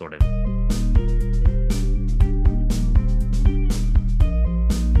music sort of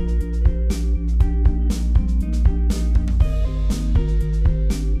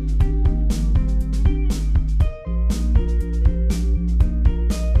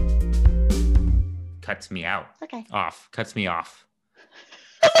cuts me out. Okay. Cuts me off.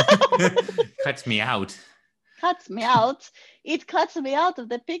 Cuts me out. Cuts me out. It cuts me out of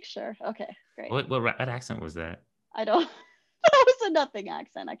the picture. Okay, great. What accent was that? I don't. That was a nothing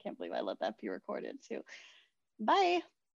accent. I can't believe I let that be recorded too. Bye.